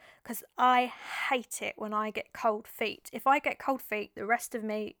socks because I hate it when I get cold feet. If I get cold feet, the rest of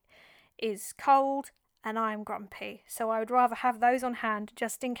me is cold and I'm grumpy. So I would rather have those on hand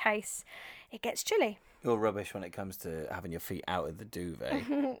just in case it gets chilly. You're rubbish when it comes to having your feet out of the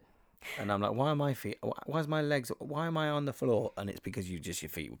duvet. And I'm like, why are my feet? Why is my legs? Why am I on the floor? And it's because your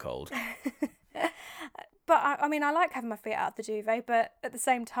feet were cold. But I mean, I like having my feet out of the duvet, but at the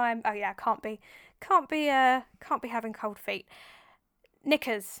same time, oh yeah, can't be having cold feet.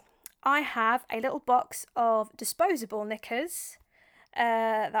 Knickers. I have a little box of disposable knickers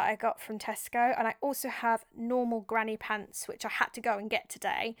that I got from Tesco, and I also have normal granny pants, which I had to go and get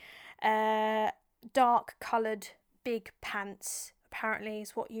today. Dark coloured big pants apparently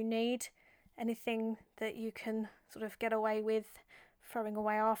is what you need. Anything that you can sort of get away with throwing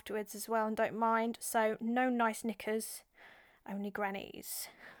away afterwards as well and don't mind. So no nice knickers, only grannies.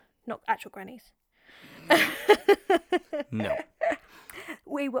 Not actual grannies. No.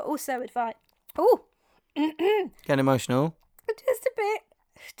 We were also advised... Oh! Get emotional. Just a bit.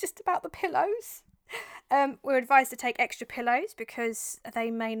 Just about the pillows. We're advised to take extra pillows because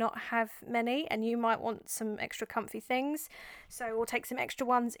they may not have many and you might want some extra comfy things. So we'll take some extra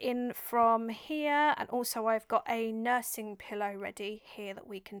ones in from here, and also I've got a nursing pillow ready here that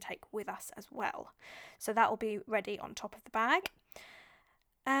we can take with us as well. So that will be ready on top of the bag.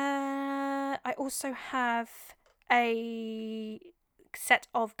 I also have a set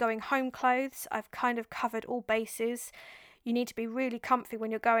of going home clothes. I've kind of covered all bases. You need to be really comfy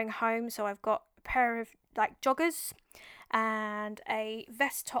when you're going home, so I've got a pair of like joggers and a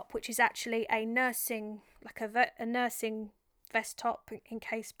vest top, which is actually a nursing nursing vest top in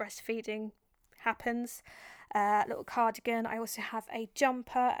case breastfeeding happens. Little cardigan. I also have a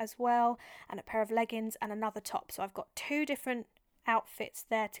jumper as well, and a pair of leggings and another top. So I've got 2 different outfits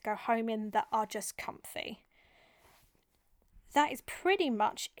there to go home in that are just comfy. That is pretty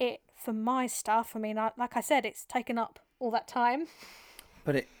much it for my stuff. I mean, like I said, it's taken up all that time.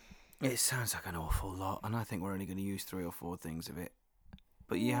 But it sounds like an awful lot, and I think we're only going to use 3 or 4 things of it.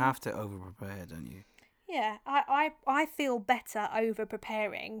 But you have to over-prepare, don't you? Yeah, I feel better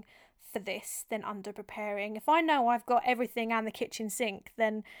over-preparing for this than under-preparing. If I know I've got everything and the kitchen sink,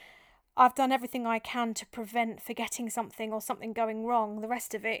 then I've done everything I can to prevent forgetting something or something going wrong. The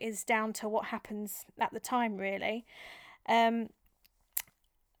rest of it is down to what happens at the time, really.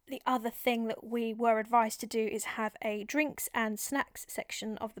 The other thing that we were advised to do is have a drinks and snacks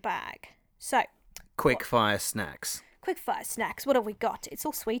section of the bag. So, Quick fire snacks. Quick fire snacks. What have we got? It's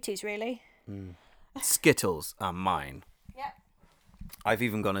all sweeties, really. Skittles are mine. Yep. I've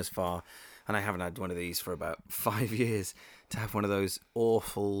even gone as far, and I haven't had one of these for about 5 years, to have one of those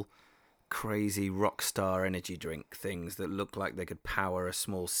awful, crazy rock star energy drink things that look like they could power a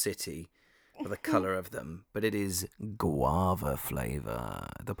small city. The colour of them, but it is guava flavour.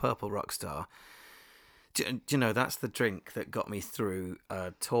 The Purple Rockstar. Do you know, that's the drink that got me through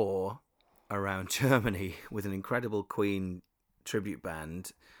a tour around Germany with an incredible Queen tribute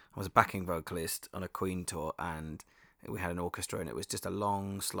band. I was a backing vocalist on a Queen tour, and we had an orchestra, and it was just a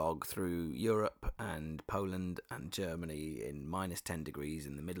long slog through Europe and Poland and Germany in minus 10 degrees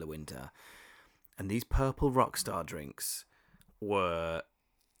in the middle of winter. And these Purple Rockstar drinks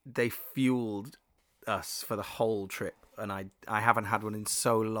they fueled us for the whole trip, and I haven't had one in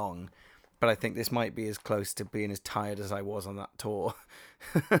so long, but I think this might be as close to being as tired as I was on that tour.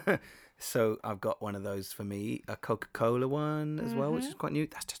 So I've got one of those for me, a Coca-Cola one as well, which is quite new.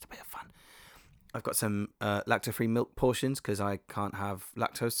 That's just a bit of fun. I've got some lactose-free milk portions because I can't have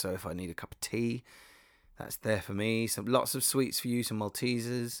lactose, so if I need a cup of tea, that's there for me. Lots of sweets for you, some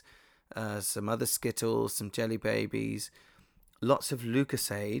Maltesers, some other Skittles, some Jelly Babies. Lots of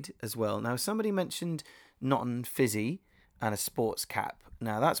Lucozade as well. Now, somebody mentioned non-fizzy and a sports cap.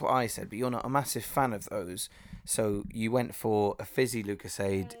 Now, that's what I said, but you're not a massive fan of those. So you went for a fizzy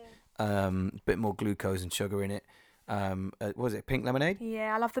Lucozade, bit more glucose and sugar in it. What was it, pink lemonade?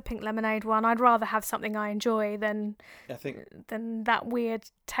 Yeah, I love the pink lemonade one. I'd rather have something I enjoy than that weird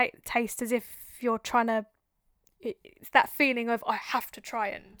taste as if you're trying to... It's that feeling of, I have to try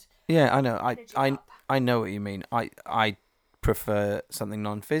and... Yeah, I know. I know what you mean. I prefer something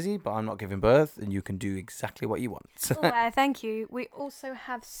non-fizzy, but I'm not giving birth, and you can do exactly what you want. Thank you. We also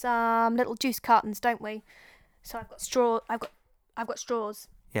have some little juice cartons, don't we? So I've got straw. I've got straws.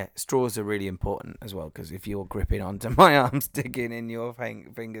 Yeah, straws are really important as well, because if you're gripping onto my arms, digging in your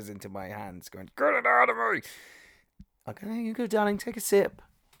fingers into my hands, going, get it out of me. Okay, you go, darling, take a sip.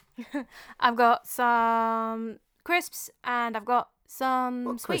 I've got some crisps, and I've got some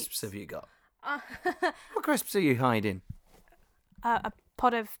What sweets. Crisps have you got? What crisps are you hiding? A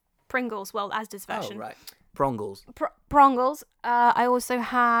pot of Pringles, well, Asda's version. Oh, right. Prongles. Prongles. I also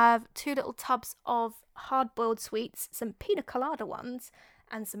have 2 little tubs of hard-boiled sweets, some pina colada ones,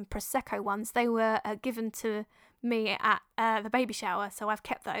 and some Prosecco ones. They were given to me at the baby shower, so I've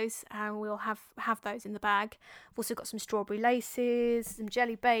kept those, and we'll have those in the bag. I've also got some strawberry laces, some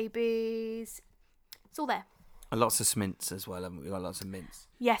jelly babies. It's all there. Lots of mints as well, haven't we? Got lots of mints.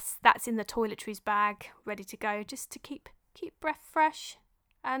 Yes, that's in the toiletries bag, ready to go, just to keep breath fresh,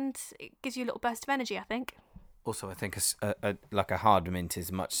 and it gives you a little burst of energy, I think. Also, I think a hard mint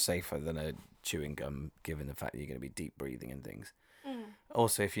is much safer than a chewing gum, given the fact that you're going to be deep breathing and things.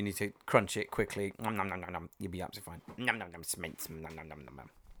 Also, if you need to crunch it quickly, nom, nom, nom, nom, nom, you'll be absolutely fine. Nom, nom, nom, mints, nom, nom, nom, nom, nom.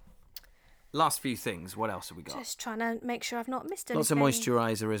 Last few things, what else have we got? Just trying to make sure I've not missed anything. Lots of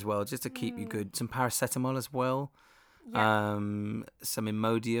moisturiser as well, just to keep you good. Some paracetamol as well. Yeah. Some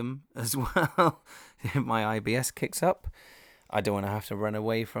Imodium as well. If my IBS kicks up, I don't want to have to run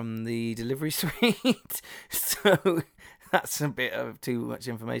away from the delivery suite. So that's a bit of too much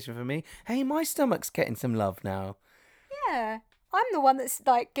information for me. Hey, my stomach's getting some love now. Yeah. I'm the one that's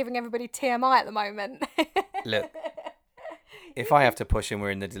like giving everybody TMI at the moment. Look, if I have to push and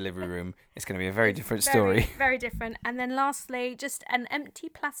we're in the delivery room, it's going to be a very different story. Very different. And then lastly, just an empty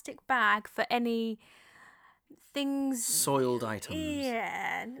plastic bag for any things. Soiled items.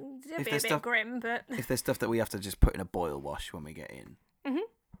 Yeah. It'll be a bit grim, but. If there's stuff that we have to just put in a boil wash when we get in,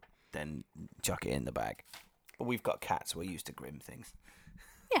 then chuck it in the bag. But we've got cats, we're used to grim things.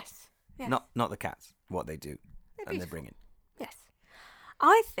 Yes. Not the cats, what they do. They bring in. Yes.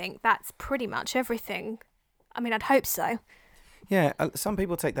 I think that's pretty much everything. I mean, I'd hope so. Yeah, some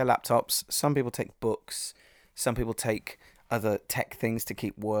people take their laptops, some people take books, some people take other tech things to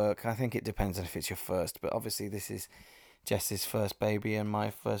keep work. I think it depends on if it's your first, but obviously this is Jess's first baby and my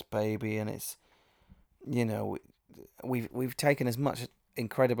first baby, and it's, you know, we've taken as much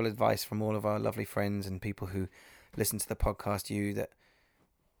incredible advice from all of our lovely friends and people who listen to the podcast that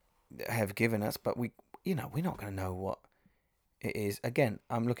have given us, but we're not going to know what it is. Again,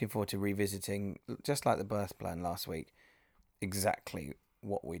 I'm looking forward to revisiting, just like the birth plan last week, exactly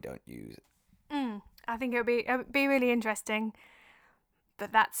what we don't use. I think it'll be really interesting.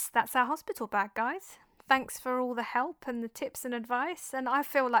 But that's our hospital bag, guys. Thanks for all the help and the tips and advice, and I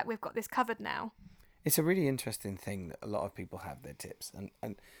feel like we've got this covered now. It's a really interesting thing that a lot of people have their tips, and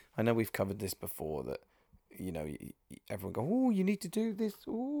I know we've covered this before, that everyone go, oh, you need to do this,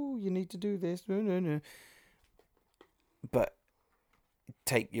 oh, you need to do this, no. But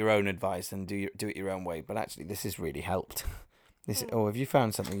take your own advice and do it your own way. But actually, this has really helped. Have you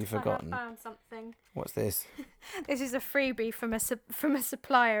found something you've forgotten? I have found something. What's this? This is a freebie from a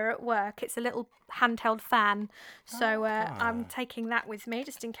supplier at work. It's a little handheld fan, so I'm taking that with me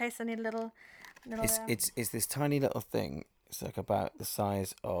just in case I need a little. It's this tiny little thing. It's like about the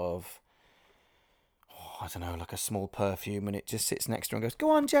size of, I don't know, like a small perfume, and it just sits next to her and goes, "Go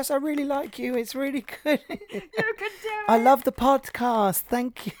on, Jess, I really like you. It's really good. You can do it. I love the podcast.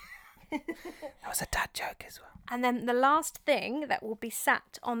 Thank you." That was a dad joke as well. And then the last thing that will be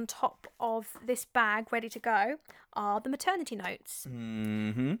sat on top of this bag ready to go are the maternity notes.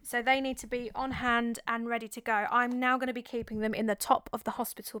 Mm-hmm. So they need to be on hand and ready to go. I'm now going to be keeping them in the top of the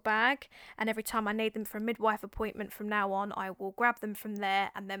hospital bag, and every time I need them for a midwife appointment from now on, I will grab them from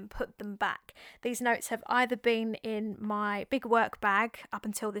there and then put them back. These notes have either been in my big work bag up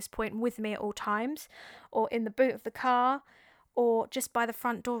until this point with me at all times, or in the boot of the car, or just by the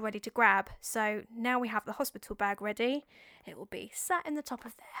front door ready to grab. So now we have the hospital bag ready. It will be sat in the top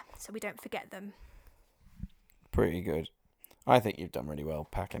of there so we don't forget them. Pretty good. I think you've done really well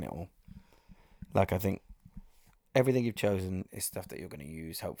packing it all. Like, I think everything you've chosen is stuff that you're going to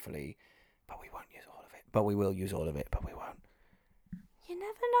use, hopefully, but we won't use all of it. But we will use all of it, but we won't. You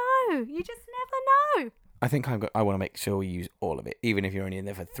never know. You just never know. I think I want to make sure we use all of it, even if you're only in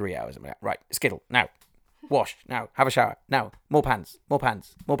there for 3 hours. I'm like, right, skittle, now. Wash, now. Have a shower, now. More pants, more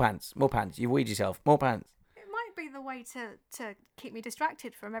pants, more pants, more pants. You've weed yourself, more pants. It might be the way to keep me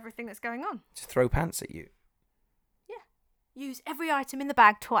distracted from everything that's going on. Just throw pants at you. Yeah. Use every item in the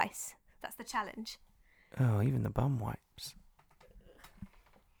bag twice. That's the challenge. Oh, even the bum wipes.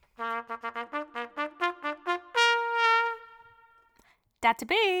 Dad to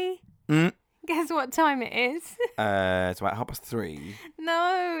be. Guess what time it is? It's about 3:30.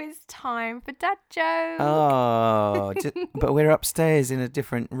 No, it's time for dad joke. Oh, but we're upstairs in a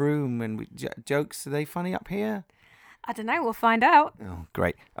different room, and jokes, are they funny up here? I don't know, we'll find out. Oh,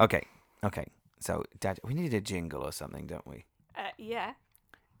 great. Okay. So, Dad, we need a jingle or something, don't we? Yeah.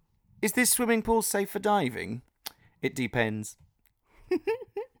 Is this swimming pool safe for diving? It depends.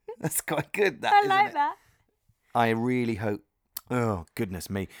 That's quite good, I like that. I really hope... Oh, goodness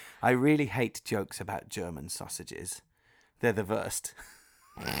me. I really hate jokes about German sausages. They're the worst.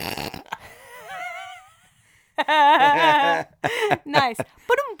 Nice.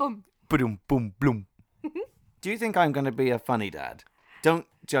 Boom, boom. Boom, boom, boom. Do you think I'm going to be a funny dad? Don't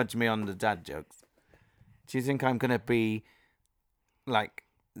judge me on the dad jokes. Do you think I'm going to be like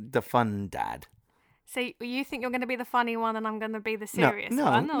the fun dad? So you think you're going to be the funny one and I'm going to be the serious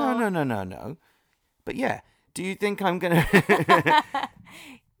one? No. But yeah, do you think I'm going to...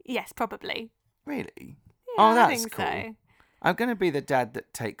 Yes, probably. Really? Yeah, Oh, I that's think cool. so. I'm going to be the dad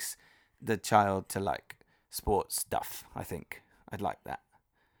that takes the child to like sports stuff, I think. I'd like that.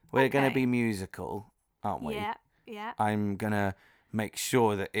 We're going to Okay. be musical, aren't we? Yeah. I'm going to make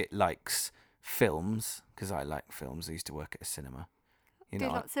sure that it likes films, because I like films. I used to work at a cinema. You Do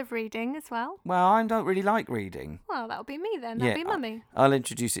know, lots of reading as well. well, I don't really like reading. Well, that'll be me then. Yeah, That'll be mummy. I'll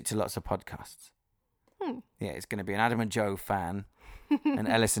introduce it to lots of podcasts. Hmm. Yeah, it's going to be an Adam and Joe fan, an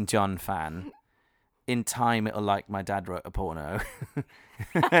Ellis and John fan. In time, it'll like My Dad Wrote a Porno.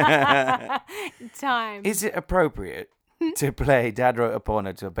 Time. Is it appropriate to play Dad Wrote a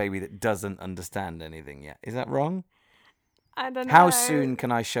Porno to a baby that doesn't understand anything yet? Is that wrong? I don't know. How soon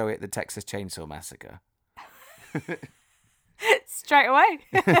can I show it the Texas Chainsaw Massacre? Straight away.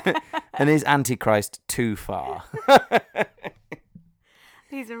 And is Antichrist too far?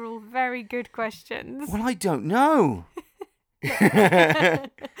 These are all very good questions. Well, I don't know.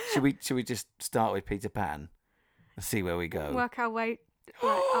 Should we just start with Peter Pan and see where we go? Work our way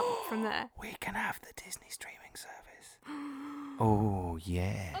up from there. We can have the Disney streaming service. Oh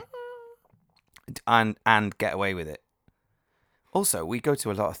yeah, and get away with it. Also, we go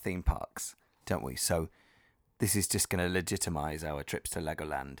to a lot of theme parks, don't we? So this is just going to legitimize our trips to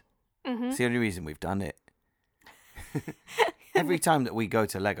Legoland. Mm-hmm. It's the only reason we've done it. Every time that we go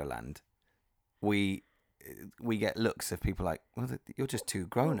to Legoland, we get looks of people like, well, you're just too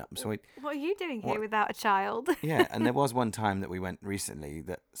grown up. So What are you doing here What? without a child? yeah, and there was one time that we went recently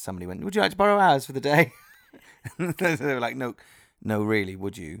that somebody went, would you like to borrow ours for the day? They were like, no, really,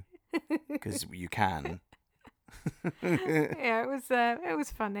 would you? Because you can. Yeah, it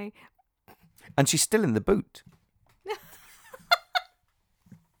was funny. And she's still in the boot.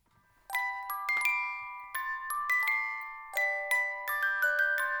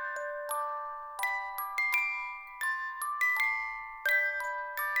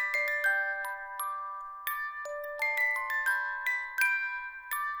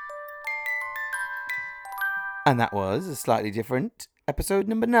 And that was a slightly different episode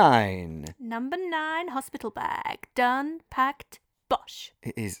number 9. Number 9, hospital bag. Done, packed, bosh.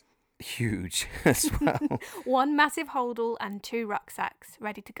 It is huge as well. 1 massive holdall and 2 rucksacks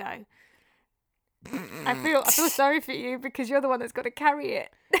ready to go. I feel sorry for you because you're the one that's got to carry it.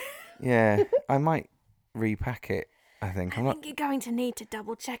 Yeah, I might repack it, I think. I think you're going to need to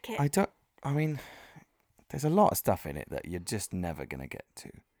double check it. I mean, there's a lot of stuff in it that you're just never going to get to.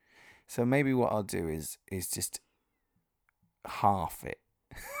 So maybe what I'll do is just half it.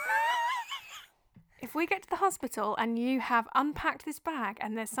 If we get to the hospital and you have unpacked this bag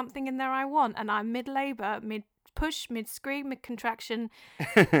and there's something in there I want and I'm mid-labour, mid-push, mid-scream, mid-contraction,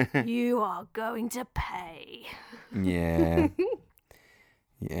 you are going to pay. Yeah.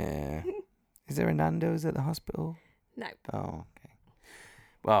 Yeah. Is there a Nando's at the hospital? No. Oh, okay.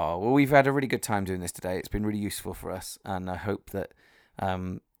 Well, we've had a really good time doing this today. It's been really useful for us, and I hope that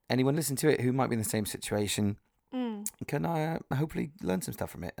anyone listening to it who might be in the same situation can hopefully learn some stuff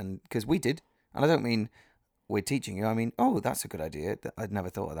from it. And because we did, and I don't mean we're teaching you. I mean, oh, that's a good idea. I'd never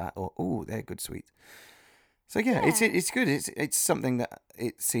thought of that. Or oh, they're good sweets. So yeah, it's good. It's something that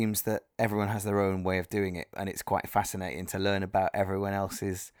it seems that everyone has their own way of doing it, and it's quite fascinating to learn about everyone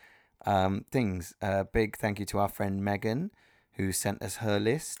else's things. Big thank you to our friend Megan, who sent us her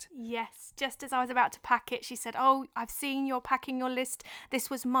list. Yes, just as I was about to pack it, she said, "Oh, I've seen you're packing your list. This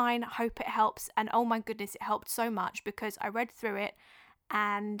was mine. I hope it helps." And oh my goodness, it helped so much because I read through it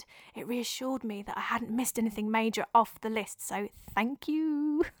and it reassured me that I hadn't missed anything major off the list. So thank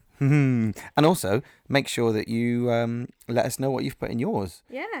you. And also, make sure that you let us know what you've put in yours.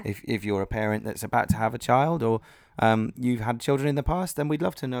 Yeah. If you're a parent that's about to have a child, or you've had children in the past, then we'd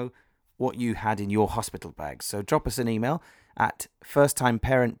love to know what you had in your hospital bag. So drop us an email at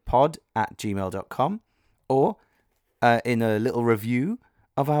firsttimeparentpod@gmail.com, or in a little review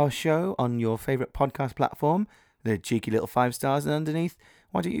of our show on your favourite podcast platform, the cheeky little 5 stars, and underneath,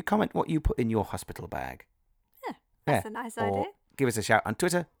 why don't you comment what you put in your hospital bag? Yeah, that's a nice idea. Give us a shout on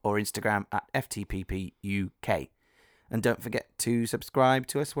Twitter or Instagram at FTPPUK. And don't forget to subscribe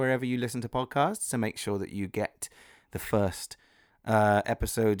to us wherever you listen to podcasts, to make sure that you get the first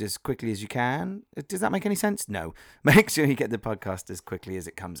episode as quickly as you can. Does that make any sense? No. Make sure you get the podcast as quickly as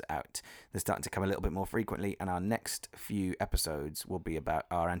it comes out. They're starting to come a little bit more frequently, and our next few episodes will be about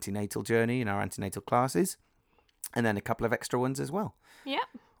our antenatal journey and our antenatal classes. and then a couple of extra ones as well. Yep.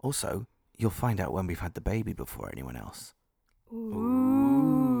 Also, you'll find out when we've had the baby before anyone else.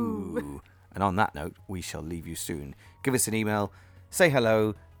 Ooh. And on that note, we shall leave you soon. Give us an email. Say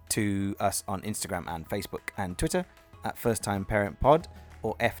hello to us on Instagram and Facebook and Twitter at First Time Parent Pod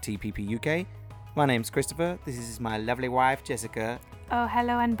or FTPP UK. My name's Christopher. This is my lovely wife, Jessica. Oh,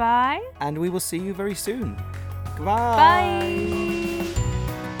 hello and bye. And we will see you very soon. Goodbye. Bye.